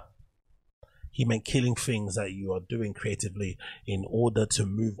further. He meant killing things that you are doing creatively in order to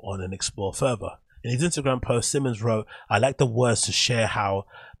move on and explore further. In his Instagram post, Simons wrote, "I like the words to share how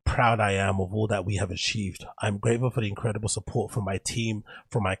proud I am of all that we have achieved. I'm grateful for the incredible support from my team,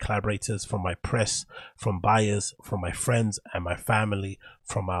 from my collaborators, from my press, from buyers, from my friends and my family,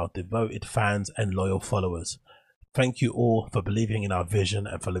 from our devoted fans and loyal followers. Thank you all for believing in our vision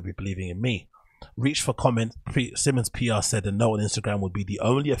and for believing in me. reached for comment. Simmons PR said a note on Instagram would be the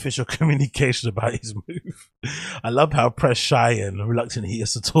only official communication about his move. I love how press shy and reluctant he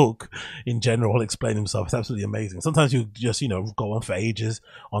is to talk in general, explain himself. It's absolutely amazing. Sometimes you just, go on for ages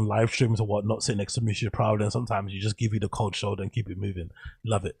on live streams or whatnot, sit next to Misha Proud, and sometimes you just give you the cold shoulder and keep it moving.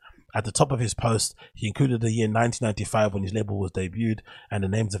 Love it. At the top of his post, he included the year 1995 when his label was debuted and the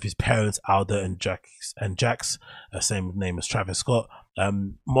names of his parents, Alda and Jax, same name as Travis Scott.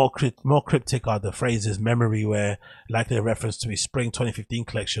 More cryptic are the phrases memory wear, likely a reference to his spring 2015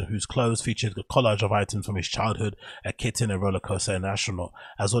 collection, whose clothes featured a collage of items from his childhood, a kitten, a roller coaster, and an astronaut,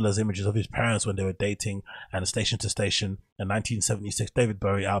 as well as images of his parents when they were dating, and a Station to Station, a 1976 David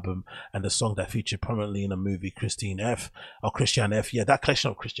Bowie album, and a song that featured prominently in a movie, Christian F. Yeah, that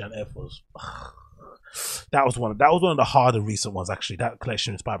collection of Christian F was... That was one of the harder recent ones, actually. That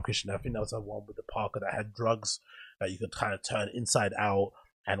collection inspired by Christian F. I think that was the one with the Parker that had drugs that you could kind of turn inside out,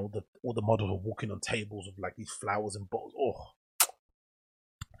 and all the models were walking on tables with like these flowers and bottles.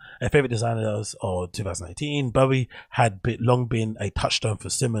 A favorite designers of 2019, Bowie had long been a touchstone for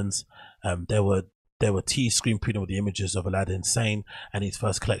Simmons. There were tees screen printed with the images of Aladdin Sane and his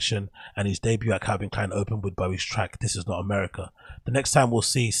first collection, and his debut at Calvin Klein opened with Bowie's track This Is Not America. The next time we'll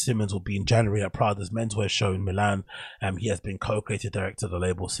see Simmons will be in January at Prada's menswear show in Milan. He has been co-creative director of the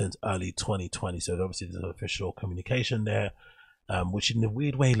label since early 2020, so obviously there's an official communication there, which in a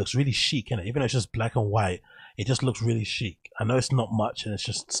weird way looks really chic, innit? Even though it's just black and white, it just looks really chic. I know it's not much and it's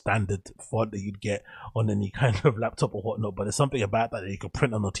just standard font that you'd get on any kind of laptop or whatnot, but there's something about that you could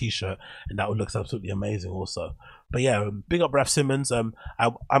print on a t-shirt and that would look absolutely amazing also. But yeah, big up Raf Simons.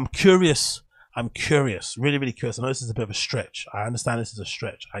 I'm curious, really, really curious. I know this is a bit of a stretch. I understand this is a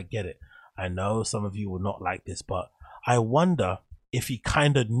stretch. I get it. I know some of you will not like this, but I wonder if he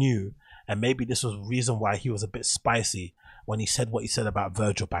kind of knew, and maybe this was the reason why he was a bit spicy when he said what he said about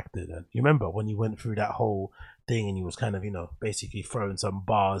Virgil back then. You remember when he went through that whole thing and he was kind of, basically throwing some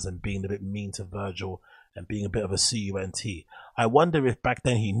bars and being a bit mean to Virgil and being a bit of a cunt. I wonder if back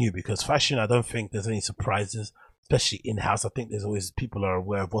then he knew, because fashion, I don't think there's any surprises, especially in-house. I think there's always people are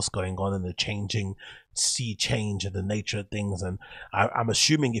aware of what's going on and the sea change and the nature of things. And I'm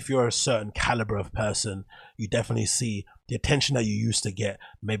assuming if you're a certain caliber of person, you definitely see the attention that you used to get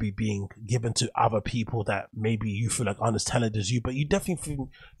maybe being given to other people that maybe you feel like aren't as talented as you, but you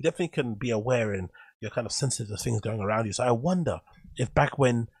definitely can be aware and you're kind of sensitive to things going around you. So I wonder if back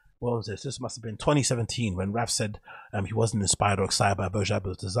when, what was this? This must have been 2017 when Raf said he wasn't inspired or excited by Virgil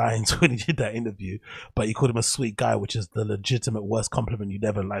Abloh's designs when he did that interview, but he called him a sweet guy, which is the legitimate worst compliment you'd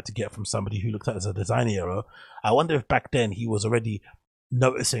ever like to get from somebody who looked at as a design hero. I wonder if back then he was already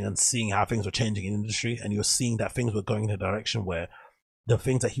noticing and seeing how things were changing in the industry, and you're seeing that things were going in a direction where the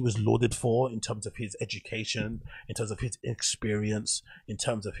things that he was lauded for in terms of his education, in terms of his experience, in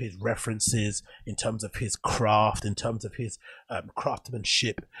terms of his references, in terms of his craft, in terms of his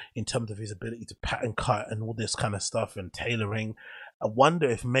craftsmanship, in terms of his ability to pattern cut and all this kind of stuff and tailoring. I wonder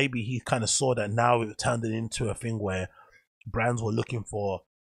if maybe he kind of saw that now it turned it into a thing where brands were looking for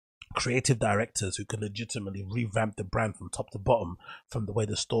creative directors who could legitimately revamp the brand from top to bottom, from the way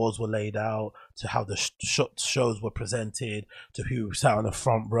the stores were laid out to how the shows were presented, to who sat on the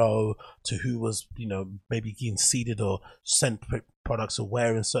front row, to who was maybe getting seated or sent products or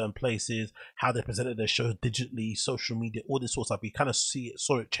wear in certain places, how they presented their shows digitally, social media, all this sort of stuff. We kind of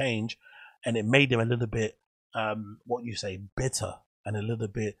saw it change, and it made him a little bit bitter and a little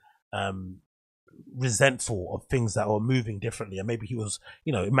bit resentful of things that were moving differently. And maybe he was,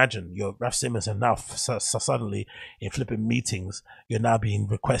 imagine you're Raf Simons and now suddenly in flipping meetings you're now being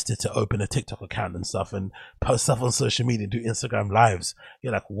requested to open a TikTok account and stuff and post stuff on social media and do Instagram lives.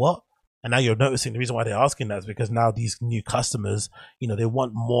 You're like, what? And now you're noticing the reason why they're asking that is because now these new customers, they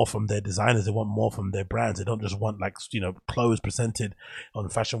want more from their designers, they want more from their brands. They don't just want clothes presented on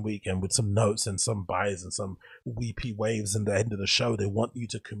Fashion Week and with some notes and some buys and some weepy waves in the end of the show. They want you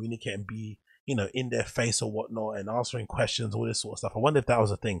to communicate and be in their face or whatnot and answering questions, all this sort of stuff. I wonder if that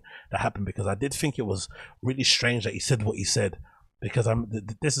was a thing that happened, because I did think it was really strange that he said what he said, because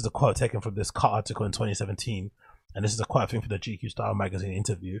this is a quote taken from this Cut article in 2017, and this is a quote thing from the GQ Style magazine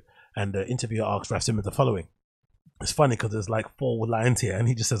interview, and the interviewer asks Raf Simons the following. It's funny because there's like 4 lines here and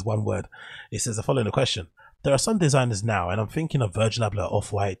he just says one word. He says the following question: there are some designers now, and I'm thinking of Virgil Abloh,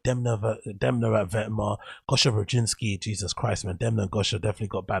 Off-White, Demna at Vetements, Gosha Brzezinski, Jesus Christ, man, Demna and Gosha definitely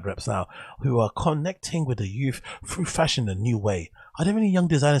got bad reps now, who are connecting with the youth through fashion in a new way. Are there any young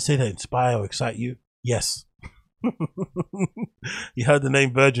designers say that inspire or excite you? Yes. You heard the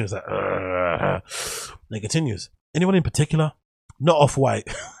name Virgil, it's like, and it continues. Anyone in particular? Not Off-White.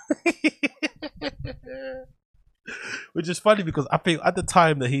 Which is funny because I think at the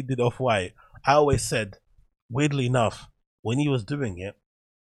time that he did Off-White, I always said, weirdly enough, when he was doing it,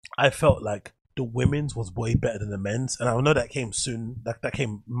 I felt like the women's was way better than the men's, and I know that came soon. That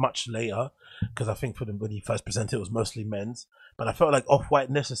came much later, because I think for them when he first presented, it was mostly men's. But I felt like Off White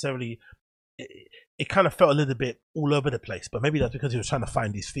necessarily, it kind of felt a little bit all over the place. But maybe that's because he was trying to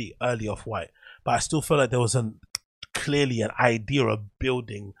find his feet early. Off White, but I still felt like there was clearly an idea of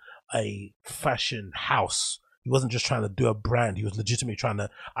building a fashion house. He wasn't just trying to do a brand. He was legitimately trying to.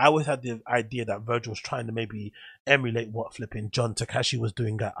 I always had the idea that Virgil was trying to maybe emulate what flipping John Takashi was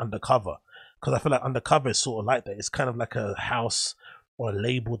doing at Undercover, because I feel like Undercover is sort of like that. It's kind of like a house or a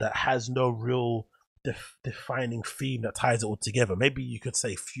label that has no real defining theme that ties it all together. Maybe you could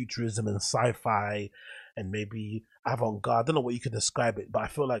say futurism and sci-fi, and maybe avant-garde. I don't know what you could describe it, but I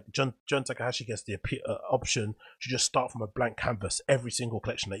feel like John Takahashi gets the option to just start from a blank canvas every single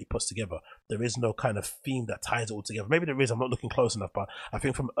collection that he puts together. There is no kind of theme that ties it all together. Maybe there is, I'm not looking close enough, but I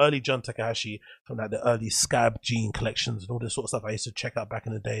think from early John Takahashi, from like the early Scab Jean collections and all this sort of stuff I used to check out back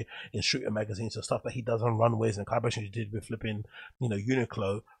in the day in Shooter magazines, so stuff that he does on runways and collaborations he did with flipping,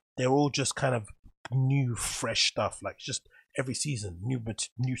 Uniqlo, they're all just kind of new, fresh stuff, like just every season,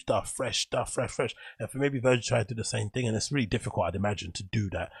 new stuff, fresh stuff, fresh. And for maybe Virgil tried to do the same thing, and it's really difficult, I'd imagine, to do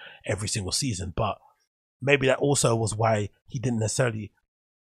that every single season. But maybe that also was why he didn't necessarily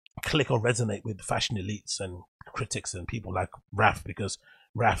click or resonate with fashion elites and critics and people like Raf, because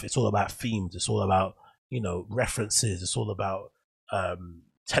Raf, it's all about themes, it's all about references, it's all about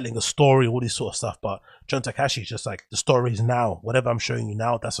telling a story, all this sort of stuff. But John Takashi is just like, the story is now. Whatever I'm showing you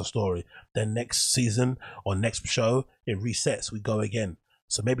now, that's a story. Then next season or next show, it resets. We go again.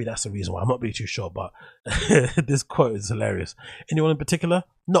 So maybe that's the reason why. I'm not really too sure, but this quote is hilarious. Anyone in particular?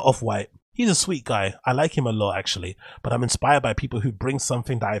 Not Off White. He's a sweet guy. I like him a lot, actually. But I'm inspired by people who bring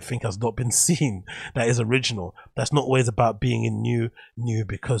something that I think has not been seen, that is original. That's not always about being in new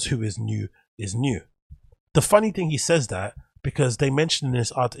because who is new is new. The funny thing, he says that because they mentioned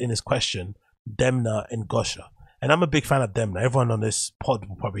in his question Demna and Gosha, and I'm a big fan of Demna. Everyone on this pod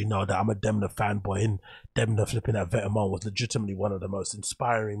will probably know that I'm a Demna fanboy, and Demna flipping at Vetements was legitimately one of the most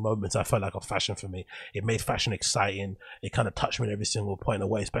inspiring moments I felt like of fashion for me. It made fashion exciting. It kind of touched me in every single point of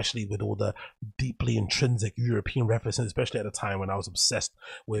way, especially with all the deeply intrinsic European references, especially at a time when I was obsessed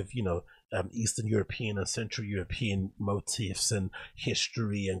with Eastern European and Central European motifs and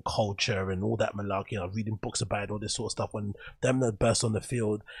history and culture and all that malarkey. I was reading books about it, all this sort of stuff. When Demna burst on the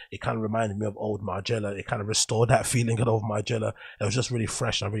field, it kind of reminded me of old Margiela. It kind of restored that feeling of old Margiela. It was just really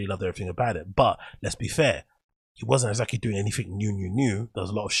fresh, and I really loved everything about it. But let's be fair, he wasn't exactly doing anything new. There was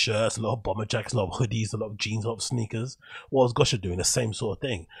a lot of shirts, a lot of bomber jackets, a lot of hoodies, a lot of jeans, a lot of sneakers. What was Gosha doing? The same sort of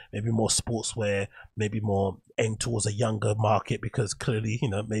thing. Maybe more sportswear, maybe more aimed towards a younger market, because clearly,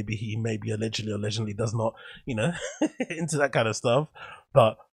 maybe he allegedly does not, into that kind of stuff.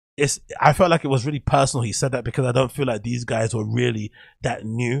 But I felt like it was really personal he said that, because I don't feel like these guys were really that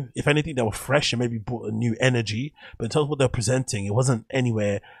new. If anything, they were fresh and maybe brought a new energy. But in terms of what they're presenting, it wasn't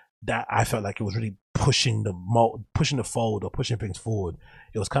anywhere that I felt like it was really pushing the fold or pushing things forward.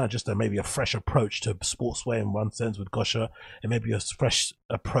 It was kind of just maybe a fresh approach to sportswear in one sense with Gosha, and maybe a fresh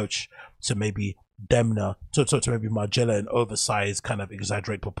approach to maybe Demna, to maybe Margiela, and oversized kind of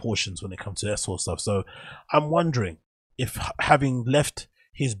exaggerate proportions when it comes to that sort of stuff. So I'm wondering if, having left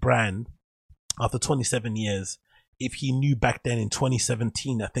his brand after 27 years, if he knew back then in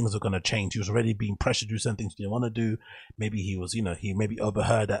 2017 that things were going to change. He was already being pressured to do some things he didn't want to do. Maybe he was, he maybe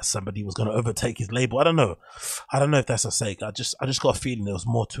overheard that somebody was going to overtake his label. I don't know if that's a sake. I just got a feeling there was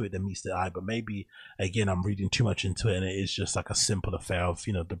more to it than meets the eye. But maybe, again, I'm reading too much into it, and it is just like a simple affair of,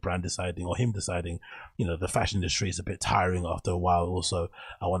 the brand deciding, or him deciding, the fashion industry is a bit tiring after a while. Also,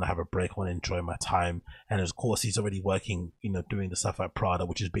 I want to have a break. I want to enjoy my time. And of course, he's already working, doing the stuff at Prada,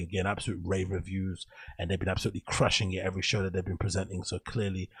 which has been getting absolute rave reviews, and they've been absolutely crushing it every show that they've been presenting. So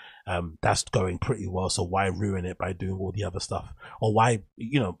clearly that's going pretty well. So why ruin it by doing all the other stuff? Or why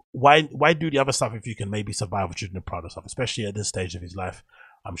do the other stuff if you can maybe survive with doing the Prada stuff, especially at this stage of his life?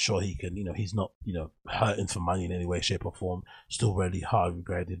 I'm sure he can, he's not, hurting for money in any way, shape or form. Still really hard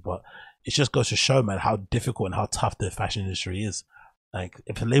regarded, but it just goes to show, man, how difficult and how tough the fashion industry is. Like,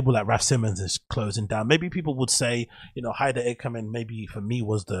 if a label like Raf Simons is closing down, maybe people would say, Hyder Ackerman, maybe for me,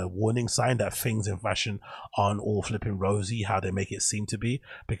 was the warning sign that things in fashion aren't all flipping rosy, how they make it seem to be.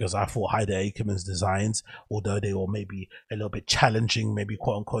 Because I thought Hyder Ackerman's designs, although they were maybe a little bit challenging, maybe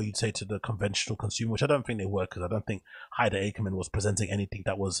quote unquote, you'd say, to the conventional consumer, which I don't think they were, because I don't think Hyder Ackerman was presenting anything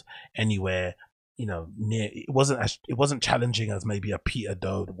that was anywhere, it wasn't challenging as maybe a Peter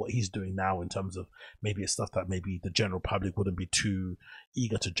Doe, what he's doing now, in terms of maybe it's stuff that maybe the general public wouldn't be too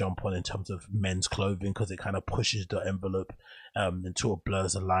eager to jump on in terms of men's clothing, because it kind of pushes the envelope into a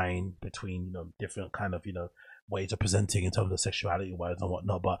blurs a line between different kind of ways of presenting in terms of sexuality wise and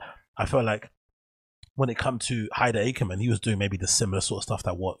whatnot. But I feel like when it come to Hyder Ackerman, he was doing maybe the similar sort of stuff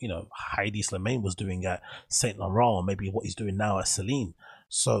that what Heidi Slimane was doing at Saint Laurent, or maybe what he's doing now at Celine.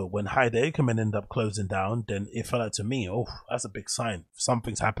 So when Hyder Ackerman ended up closing down, then it felt like to me, oh, that's a big sign.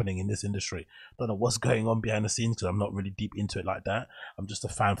 Something's happening in this industry. Don't know what's going on behind the scenes, because I'm not really deep into it like that. I'm just a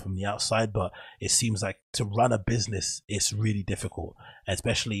fan from the outside, but it seems like to run a business, it's really difficult,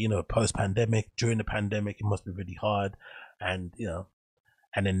 especially post-pandemic. During the pandemic, it must be really hard, and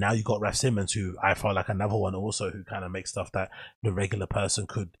and then now you got Raf Simons, who I felt like another one also who kind of makes stuff that the regular person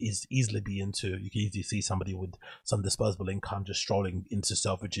could easily be into. You can easily see somebody with some disposable income just strolling into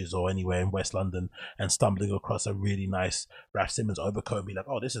Selfridges or anywhere in West London and stumbling across a really nice Raf Simons overcoat and be like,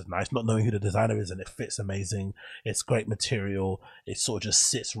 oh, this is nice, not knowing who the designer is, and it fits amazing. It's great material. It sort of just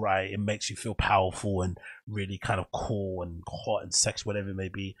sits right. It makes you feel powerful and really kind of cool and hot and sexy, whatever it may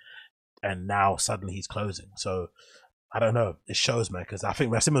be. And now suddenly he's closing. So I don't know. It shows, man, because I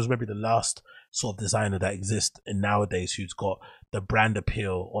think Raf Simons was maybe the last sort of designer that exists in nowadays who's got the brand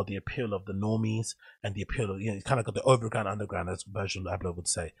appeal, or the appeal of the normies, and the appeal of, he's kind of got the overground, underground, as Virgil Abloh would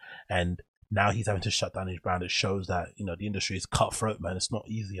say. And now he's having to shut down his brand. It shows that, the industry is cutthroat, man. It's not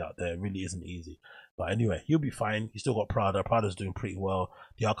easy out there. It really isn't easy. But anyway, he'll be fine. He's still got Prada. Prada's doing pretty well.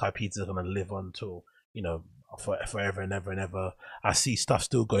 The archive pizza is going to live on until, forever and ever and ever. I see stuff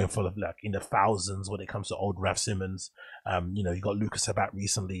still going for like in the thousands when it comes to old Raf Simons. You got Lucas Sabat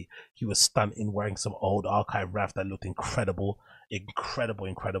recently. He was stunting wearing some old archive Raf that looked incredible. I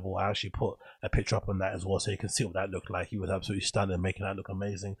actually put a picture up on that as well, so you can see what that looked like. He was absolutely stunning, making that look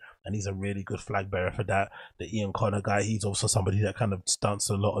amazing, and he's a really good flag bearer for that. The Ian Connor guy, he's also somebody that kind of stunts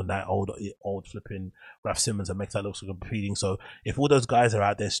a lot on that old flipping Raf Simons and makes that look so competing. So if all those guys are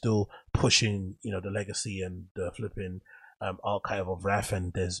out there still pushing, the legacy and the flipping archive of Raf,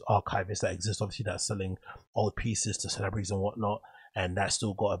 and there's archivists that exist obviously that's selling old pieces to celebrities and whatnot, and that's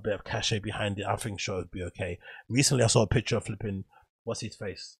still got a bit of cachet behind it, I think sure it'd be okay. Recently I saw a picture of flipping what's his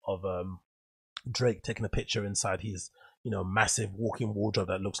face of Drake taking a picture inside his massive walk-in wardrobe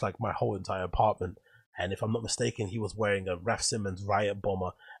that looks like my whole entire apartment, and if I'm not mistaken, he was wearing a Raf Simons Riot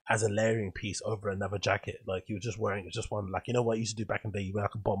bomber as a layering piece over another jacket. Like he was just wearing just one, like what you used to do back in the day, you wear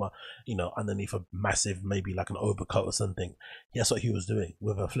like a bomber underneath a massive, maybe like an overcoat or something. That's what he was doing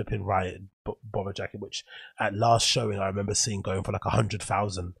with a flipping Riot bomber jacket, which at last showing I remember seeing going for like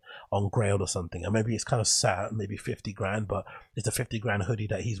 100,000 on Grail or something, and maybe it's kind of sad, maybe 50 grand, but it's a 50 grand hoodie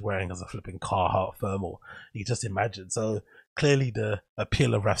that he's wearing as a flipping Carhartt thermal. You just imagine. So clearly the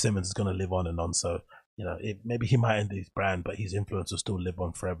appeal of Raf Simons is going to live on and on. So maybe he might end his brand, but his influence will still live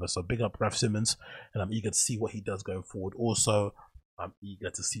on forever. So big up Raf Simons, and I'm eager to see what he does going forward.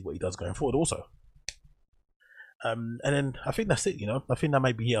 And then I think that's it. I think that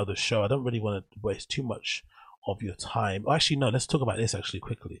might be it of the show. I don't really want to waste too much of your time. Oh, actually, no. Let's talk about this actually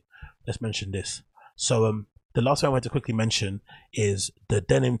quickly. Let's mention this. So the last thing I want to quickly mention is the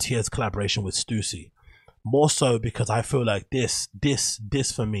Denim Tears collaboration with Stussy. More so because I feel like this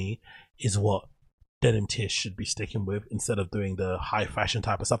for me is what Denim Tears should be sticking with, instead of doing the high fashion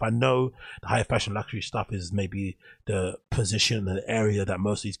type of stuff. I know the high fashion luxury stuff is maybe the position and the area that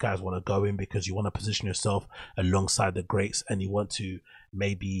most of these guys want to go in, because you want to position yourself alongside the greats, and you want to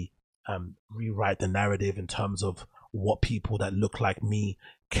maybe rewrite the narrative in terms of what people that look like me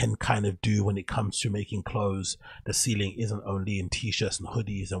can kind of do when it comes to making clothes. The ceiling isn't only in t-shirts and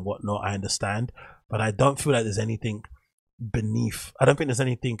hoodies and whatnot, I understand, but I don't feel like there's anything beneath. I don't think there's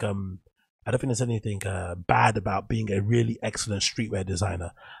anything bad about being a really excellent streetwear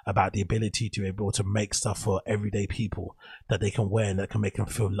designer, about the ability to be able to make stuff for everyday people that they can wear and that can make them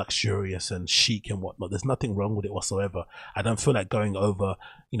feel luxurious and chic and whatnot. There's nothing wrong with it whatsoever. I don't feel like going over,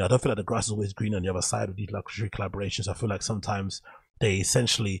 I don't feel like the grass is always green on the other side of these luxury collaborations. I feel like sometimes they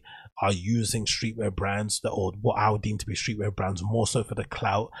essentially are using streetwear brands or what I would deem to be streetwear brands more so for the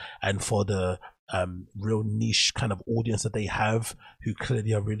clout and for the real niche kind of audience that they have, who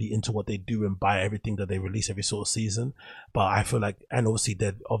clearly are really into what they do and buy everything that they release every sort of season. But I feel like, and obviously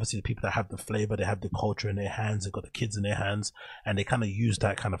they're the people that have the flavor, they have the culture in their hands, they've got the kids in their hands, and they kind of use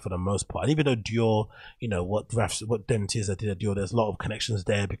that kind of for the most part. And even though Dior, what Denim Tears did at Dior, there's a lot of connections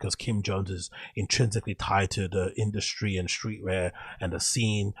there because Kim Jones is intrinsically tied to the industry and streetwear and the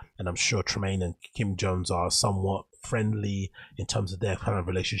scene, and I'm sure Tremaine and Kim Jones are somewhat friendly in terms of their kind of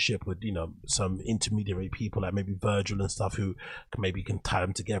relationship with, you know, some intermediary people like maybe Virgil and stuff who can tie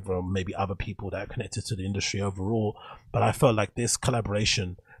them together, or maybe other people that are connected to the industry overall. But I felt like this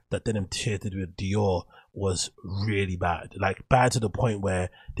collaboration that Denim Tears did with Dior was really bad, like bad to the point where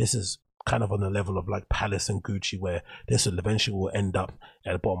this is kind of on the level of like Palace and Gucci, where this will eventually will end up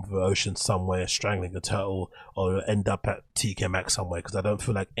at the bottom of the ocean somewhere strangling a turtle, or end up at TK Maxx somewhere, because I don't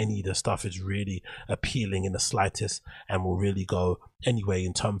feel like any of the stuff is really appealing in the slightest and will really go anyway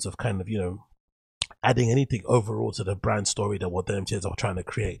in terms of kind of, you know, adding anything overall to the brand story that what Denim Tears are trying to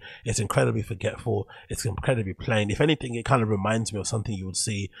create. It's incredibly forgetful. It's incredibly plain. If anything, it kind of reminds me of something you would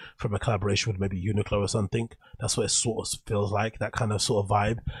see from a collaboration with maybe Uniqlo or something. That's what it sort of feels like, that kind of sort of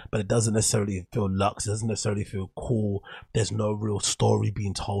vibe. But it doesn't necessarily feel luxe. It doesn't necessarily feel cool. There's no real story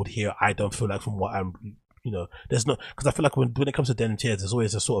being told here. I don't feel like, from what I'm, you know, there's no, because I feel like when it comes to Denim Tears, there's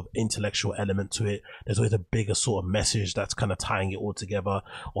always a sort of intellectual element to it. There's always a bigger sort of message that's kind of tying it all together,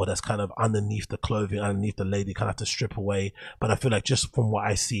 or that's kind of underneath the clothing, underneath the lady kind of have to strip away. But I feel like just from what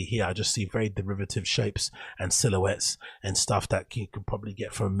I see here, I just see very derivative shapes and silhouettes and stuff that you could probably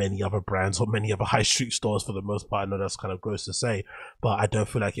get from many other brands or many other high street stores for the most part. I know that's kind of gross to say, but I don't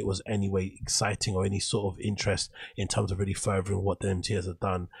feel like it was any way exciting or any sort of interest in terms of really furthering what Denim Tears have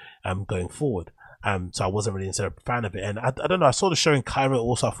done going forward. So I wasn't really a fan of it. And I don't know, I saw the show in Cairo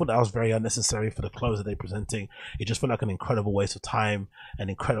also. I thought that was very unnecessary for the clothes that they're presenting. It just felt like an incredible waste of time, an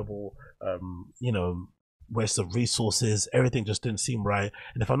incredible, you know, waste of resources. Everything just didn't seem right.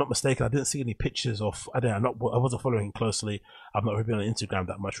 And if I'm not mistaken, I didn't see any pictures of, I wasn't following closely. I've not really been on Instagram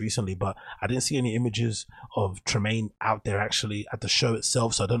that much recently, but I didn't see any images of Tremaine out there actually at the show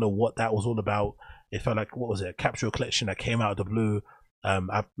itself. So I don't know what that was all about. It felt like, what was it, a capsule collection that came out of the blue.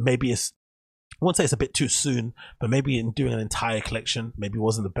 Maybe it's, I won't say it's a bit too soon, but maybe in doing an entire collection, maybe it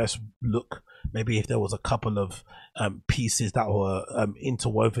wasn't the best look. Maybe if there was a couple of pieces that were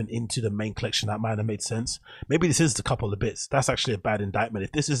interwoven into the main collection, that might have made sense. Maybe this is a couple of bits. That's actually a bad indictment.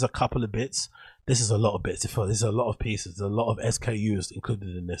 If this is a couple of bits, this is a lot of bits. This is a lot of pieces. There's a lot of SKUs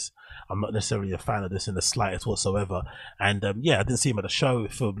included in this. I'm not necessarily a fan of this in the slightest whatsoever. And yeah, I didn't see him at the show.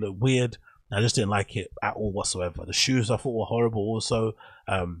 It felt a little weird. I just didn't like it at all whatsoever. The shoes I thought were horrible also.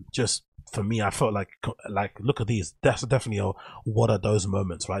 Just for me, I felt like look at these. That's definitely a what are those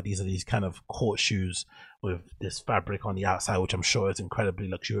moments, right? These are these kind of court shoes with this fabric on the outside, which I'm sure is incredibly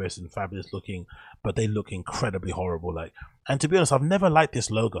luxurious and fabulous looking, but they look incredibly horrible. Like, and to be honest, I've never liked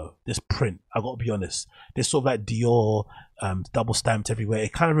this logo, this print. I got to be honest. This sort of like Dior, double stamped everywhere.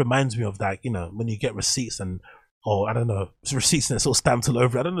 It kind of reminds me of that, you know, when you get receipts or I don't know, receipts and it's all stamped all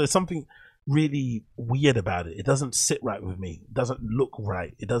over. I don't know. There's something really weird about it. It doesn't sit right with me. It doesn't look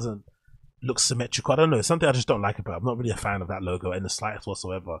right. It doesn't look symmetrical. I don't know. It's something I just don't like about it. I'm not really a fan of that logo in the slightest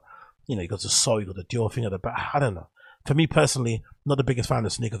whatsoever. You know, you got the Sol, you got the Dior thing at the back. I don't know. For me personally, not the biggest fan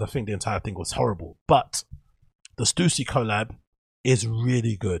of sneakers. I think the entire thing was horrible. But the Stussy collab is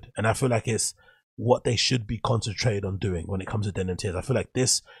really good. And I feel like it's what they should be concentrated on doing when it comes to Denim Tears. I feel like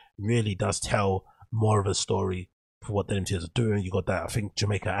this really does tell more of a story for what Denim Tears are doing. You got that, I think,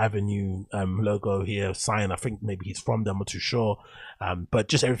 Jamaica Avenue logo here, sign. I think maybe he's from them, I'm not too sure. But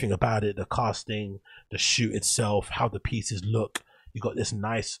just everything about it, the casting, the shoot itself, how the pieces look. You got this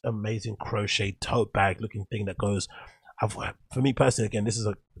nice, amazing crochet tote bag looking thing that goes. For me personally, again,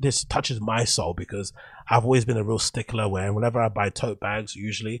 this touches my soul because I've always been a real stickler where whenever I buy tote bags,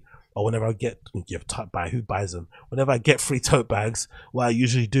 usually, or whenever I get who buys them? Whenever I get free tote bags, what I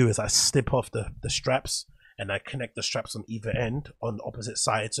usually do is I snip off the straps and I connect the straps on either end on the opposite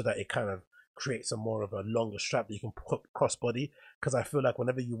side so that it kind of creates a more of a longer strap that you can put crossbody. Because I feel like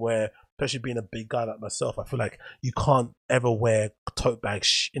whenever you wear, especially being a big guy like myself, I feel like you can't ever wear tote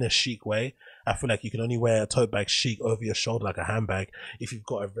bags in a chic way. I feel like you can only wear a tote bag chic over your shoulder like a handbag if you've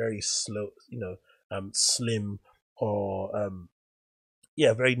got a very slow, slim or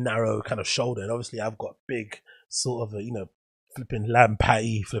very narrow kind of shoulder. And obviously I've got big sort of flipping lamb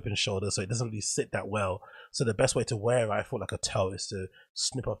patty flipping shoulder, so it doesn't really sit that well. So the best way to wear, I feel like a towel, is to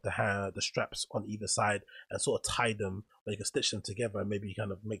snip off the straps on either side and sort of tie them, or you can stitch them together and maybe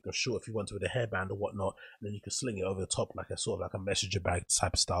kind of make them short if you want to with a hairband or whatnot, and then you can sling it over the top like a sort of like a messenger bag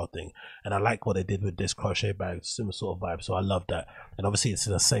type style thing. And I like what they did with this crochet bag, similar sort of vibe, so I love that. And obviously it's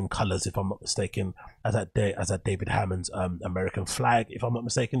in the same colors, if I'm not mistaken, as that David Hammond's American flag, if I'm not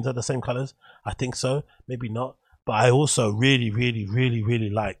mistaken. Is that the same colors? I think so, maybe not. But I also really, really, really, really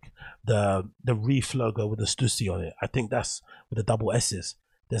like the Reef logo with the Stussy on it. I think that's with the double S's.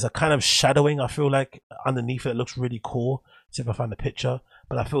 There's a kind of shadowing, I feel like, underneath it. It looks really cool. See if I find the picture.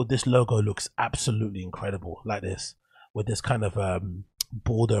 But I feel this logo looks absolutely incredible, like this, with this kind of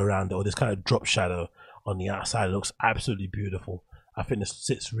border around it, or this kind of drop shadow on the outside. It looks absolutely beautiful. I think this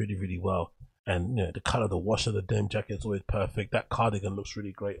sits really, really well. And you know, the color, the wash of the denim jacket is always perfect. That cardigan looks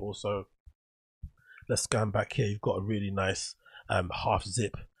really great also. Let's scan back here. You've got a really nice half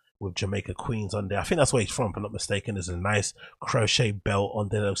zip with Jamaica Queens on there. I think that's where he's from, if I'm not mistaken. There's a nice crochet belt on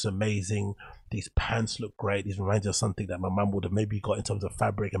there that looks amazing. These pants look great. These remind me of something that my mum would have maybe got in terms of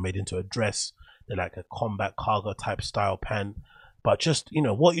fabric and made into a dress. They're like a combat cargo type style pant. But just, you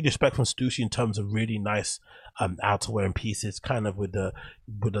know, what you'd expect from Stussy in terms of really nice outerwear and pieces, kind of with a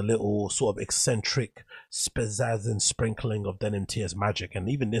little sort of eccentric pizzazz and sprinkling of denim tears magic. And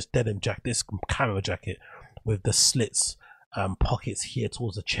even this denim jacket, this camo jacket with the slits, pockets here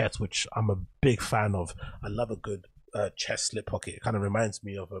towards the chest, which I'm a big fan of. I love a good chest slit pocket. It kind of reminds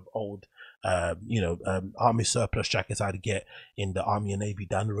me of an old army surplus jackets I'd get in the Army and Navy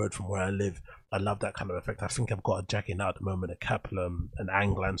down the road from where I live. I love that kind of effect. I think I've got a jacket now at the moment, a Kaplan, an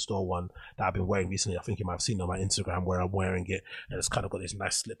Anglan store one that I've been wearing recently. I think you might have seen on my Instagram where I'm wearing it, and it's kind of got these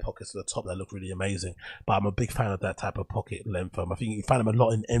nice slip pockets at the top that look really amazing. But I'm a big fan of that type of pocket length. I think you find them a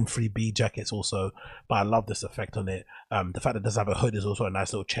lot in M3B jackets also, but I love this effect on it. The fact that it does have a hood is also a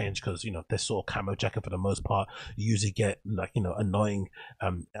nice little change, because you know, this sort of camo jacket for the most part, you usually get like, you know, annoying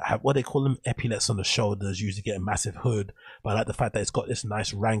what they call them, epaulets on the shoulders, usually get a massive hood. But I like the fact that it's got this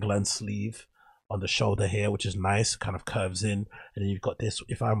nice raglan sleeve on the shoulder here, which is nice, kind of curves in, and then you've got this,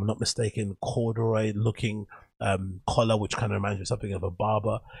 if I'm not mistaken, corduroy looking collar, which kind of reminds me of something of a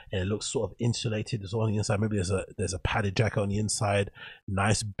barber, and it looks sort of insulated as well on the inside. Maybe there's a padded jacket on the inside,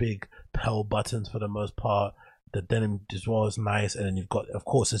 nice big pearl buttons for the most part. The denim as well is nice, and then you've got, of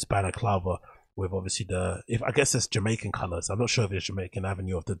course, this balaclava with obviously I guess it's Jamaican colors. I'm not sure if it's Jamaican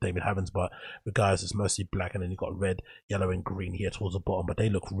Avenue of the David Havens, but regardless, it's mostly black, and then you've got red, yellow, and green here towards the bottom. But they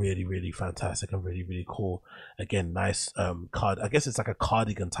look really, really fantastic and really, really cool. Again, nice I guess it's like a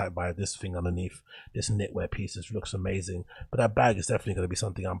cardigan type vibe. This thing underneath this knitwear pieces looks amazing. But that bag is definitely going to be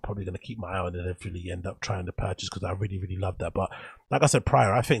something I'm probably going to keep my eye on and eventually end up trying to purchase, because I really, really love that. But like I said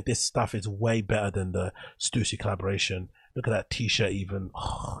prior, I think this stuff is way better than the Stussy collaboration. Look at that t-shirt even.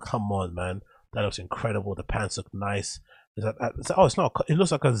 Oh, come on, man. That looks incredible. The pants look nice. It's not. It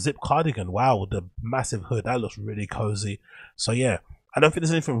looks like a zip cardigan. Wow, with the massive hood. That looks really cozy. So yeah, I don't think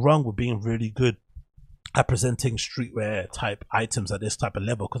there's anything wrong with being really good at presenting streetwear type items at this type of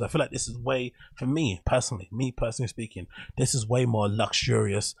level, because I feel like this is way, for me personally speaking, this is way more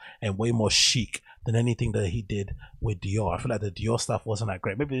luxurious and way more chic than anything that he did with Dior. I feel like the Dior stuff wasn't that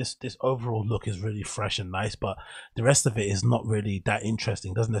great. Maybe this overall look is really fresh and nice, but the rest of it is not really that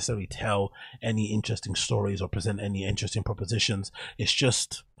interesting. It doesn't necessarily tell any interesting stories or present any interesting propositions. It's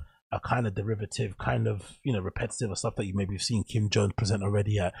just a kind of derivative, kind of, you know, repetitive of stuff that you maybe have seen Kim Jones present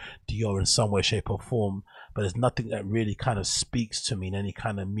already at Dior in some way, shape or form. But there's nothing that really kind of speaks to me in any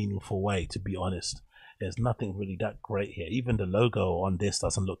kind of meaningful way, to be honest. There's nothing really that great here. Even the logo on this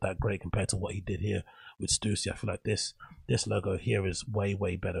doesn't look that great compared to what he did here with Stussy. I feel like this logo here is way,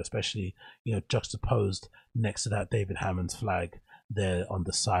 way better, especially, you know, juxtaposed next to that David Hammond's flag there on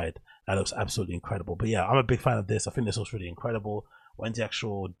the side. That looks absolutely incredible. But yeah, I'm a big fan of this. I think this looks really incredible. When's the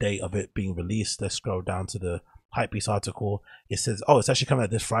actual date of it being released? Let's scroll down to the Hypebeast article. It says, oh, it's actually coming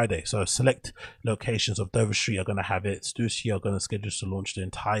out this Friday. So select locations of Dover Street are going to have it. Stussy are going to schedule to launch the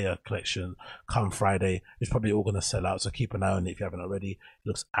entire collection come Friday. It's probably all going to sell out, so keep an eye on it if you haven't already. It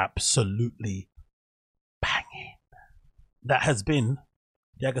looks absolutely banging. That has been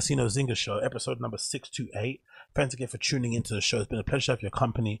the Agostinho Zinga Show, episode number 628. Thanks again for tuning into the show. It's been a pleasure to have your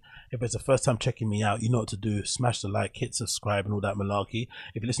company. If it's the first time checking me out, you know what to do. Smash the like, hit subscribe, and all that malarkey.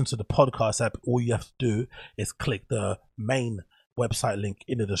 If you listen to the podcast app, all you have to do is click the main website link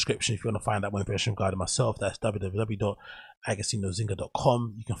in the description if you want to find out more information regarding myself. That's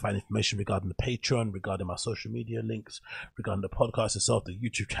www.agostinozinga.com. You can find information regarding the Patreon, regarding my social media links, regarding the podcast itself, the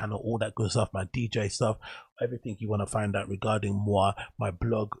YouTube channel, all that good stuff, my DJ stuff, everything you want to find out regarding more, my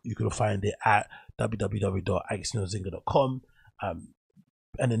blog, you can find it at www.agostinozinga.com.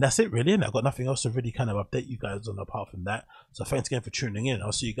 And then that's it really, and I've got nothing else to really kind of update you guys on apart from that. So thanks again for tuning in.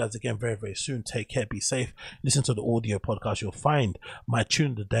 I'll see you guys again very, very soon. Take care, be safe, listen to the audio podcast. You'll find my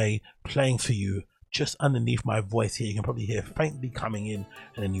tune of the day playing for you just underneath my voice here. You can probably hear faintly coming in,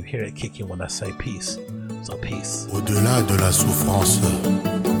 and then you hear it kicking when I say peace. So peace. Au-delà de la souffrance,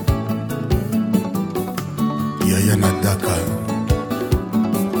 Yaya Nadaka,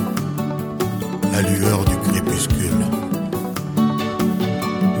 la lueur du crépuscule.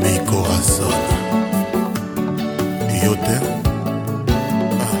 Mi corazón yote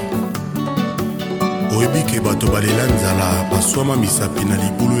oyebi ke bato balela nzala baswama misapi na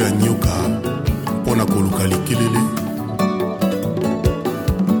libulu ya nyoka mpona koluka likelele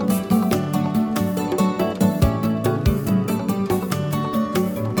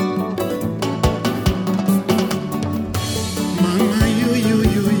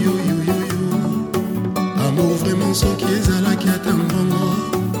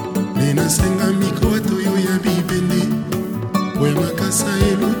miko atoyo ya bibende we makasa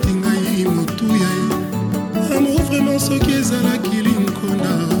eluti ngai motuya amour vraiment soki ezalaki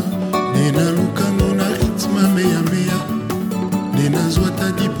linkonda nde nalukango na rythme meya nde nazwata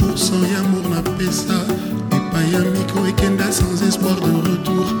 10% ya amour na pesa epai ya miko ekenda sans espoir de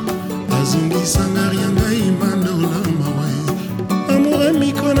retour azongisanga ria ngai mandola mawa amour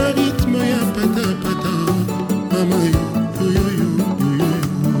miko na rythme ya patapata mama yo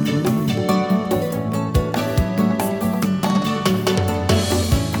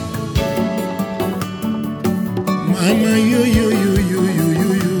mama yo yo yo yo yo yo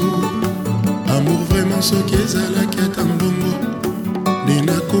yo amour vraiment soki ezalaki ata mbongo nde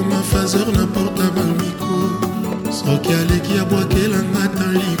nakoma fazer na portable miko soki aleki abwakelanga ata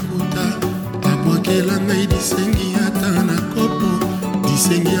likuta abwakela ngai disengi ata na kopo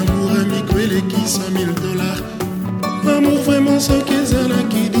disengi amour amiko eleki $100,000 amour vraiment soki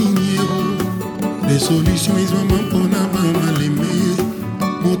ezalaki dinero de solution ezwama mpona bamaleme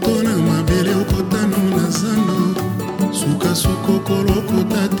moto na mabele okotano na zando suka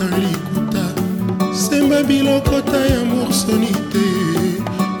kolokota ta likuta semba bilokota ya morsoni te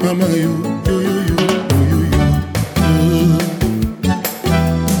mama yo yo yo yo yo yo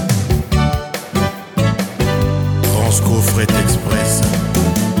Transco Fret Express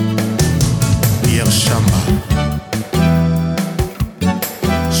Pierre Chamba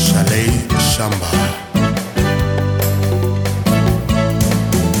Chalet Chamba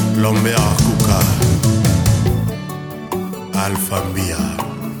Lambert Kuka Alpha Mia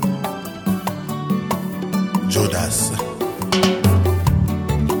Jodas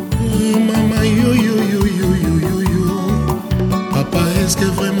mama yo yo yo yo yo yo yo papa est-ce que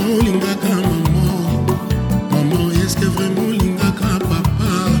vraiment olingaka maman est-ce que vraiment olingaka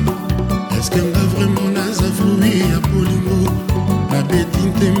papa est-ce que nga vraiment naza fruit ya polingo na beti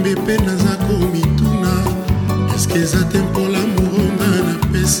ntembe pe naza komituna est-ce que eza te mpo l'amour nga na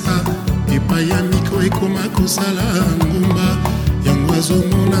pesa epai ya miko ekoma kosala ngumba yango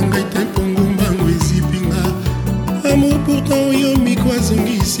azomona ngai te mpo ngumbango ezipinga amour pourtant oyo miko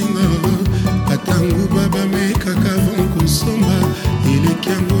azongisinga katangu baba mekaka van kosomba eleki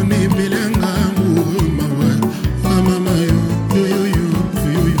yango nebele yanga amour mawa mama yo yo yo yo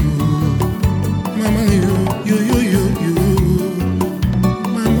yo yo mama yo yo yo yo yo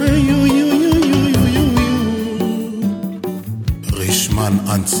mama yo yo yo yo yo yo Richman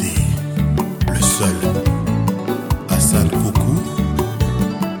Ansi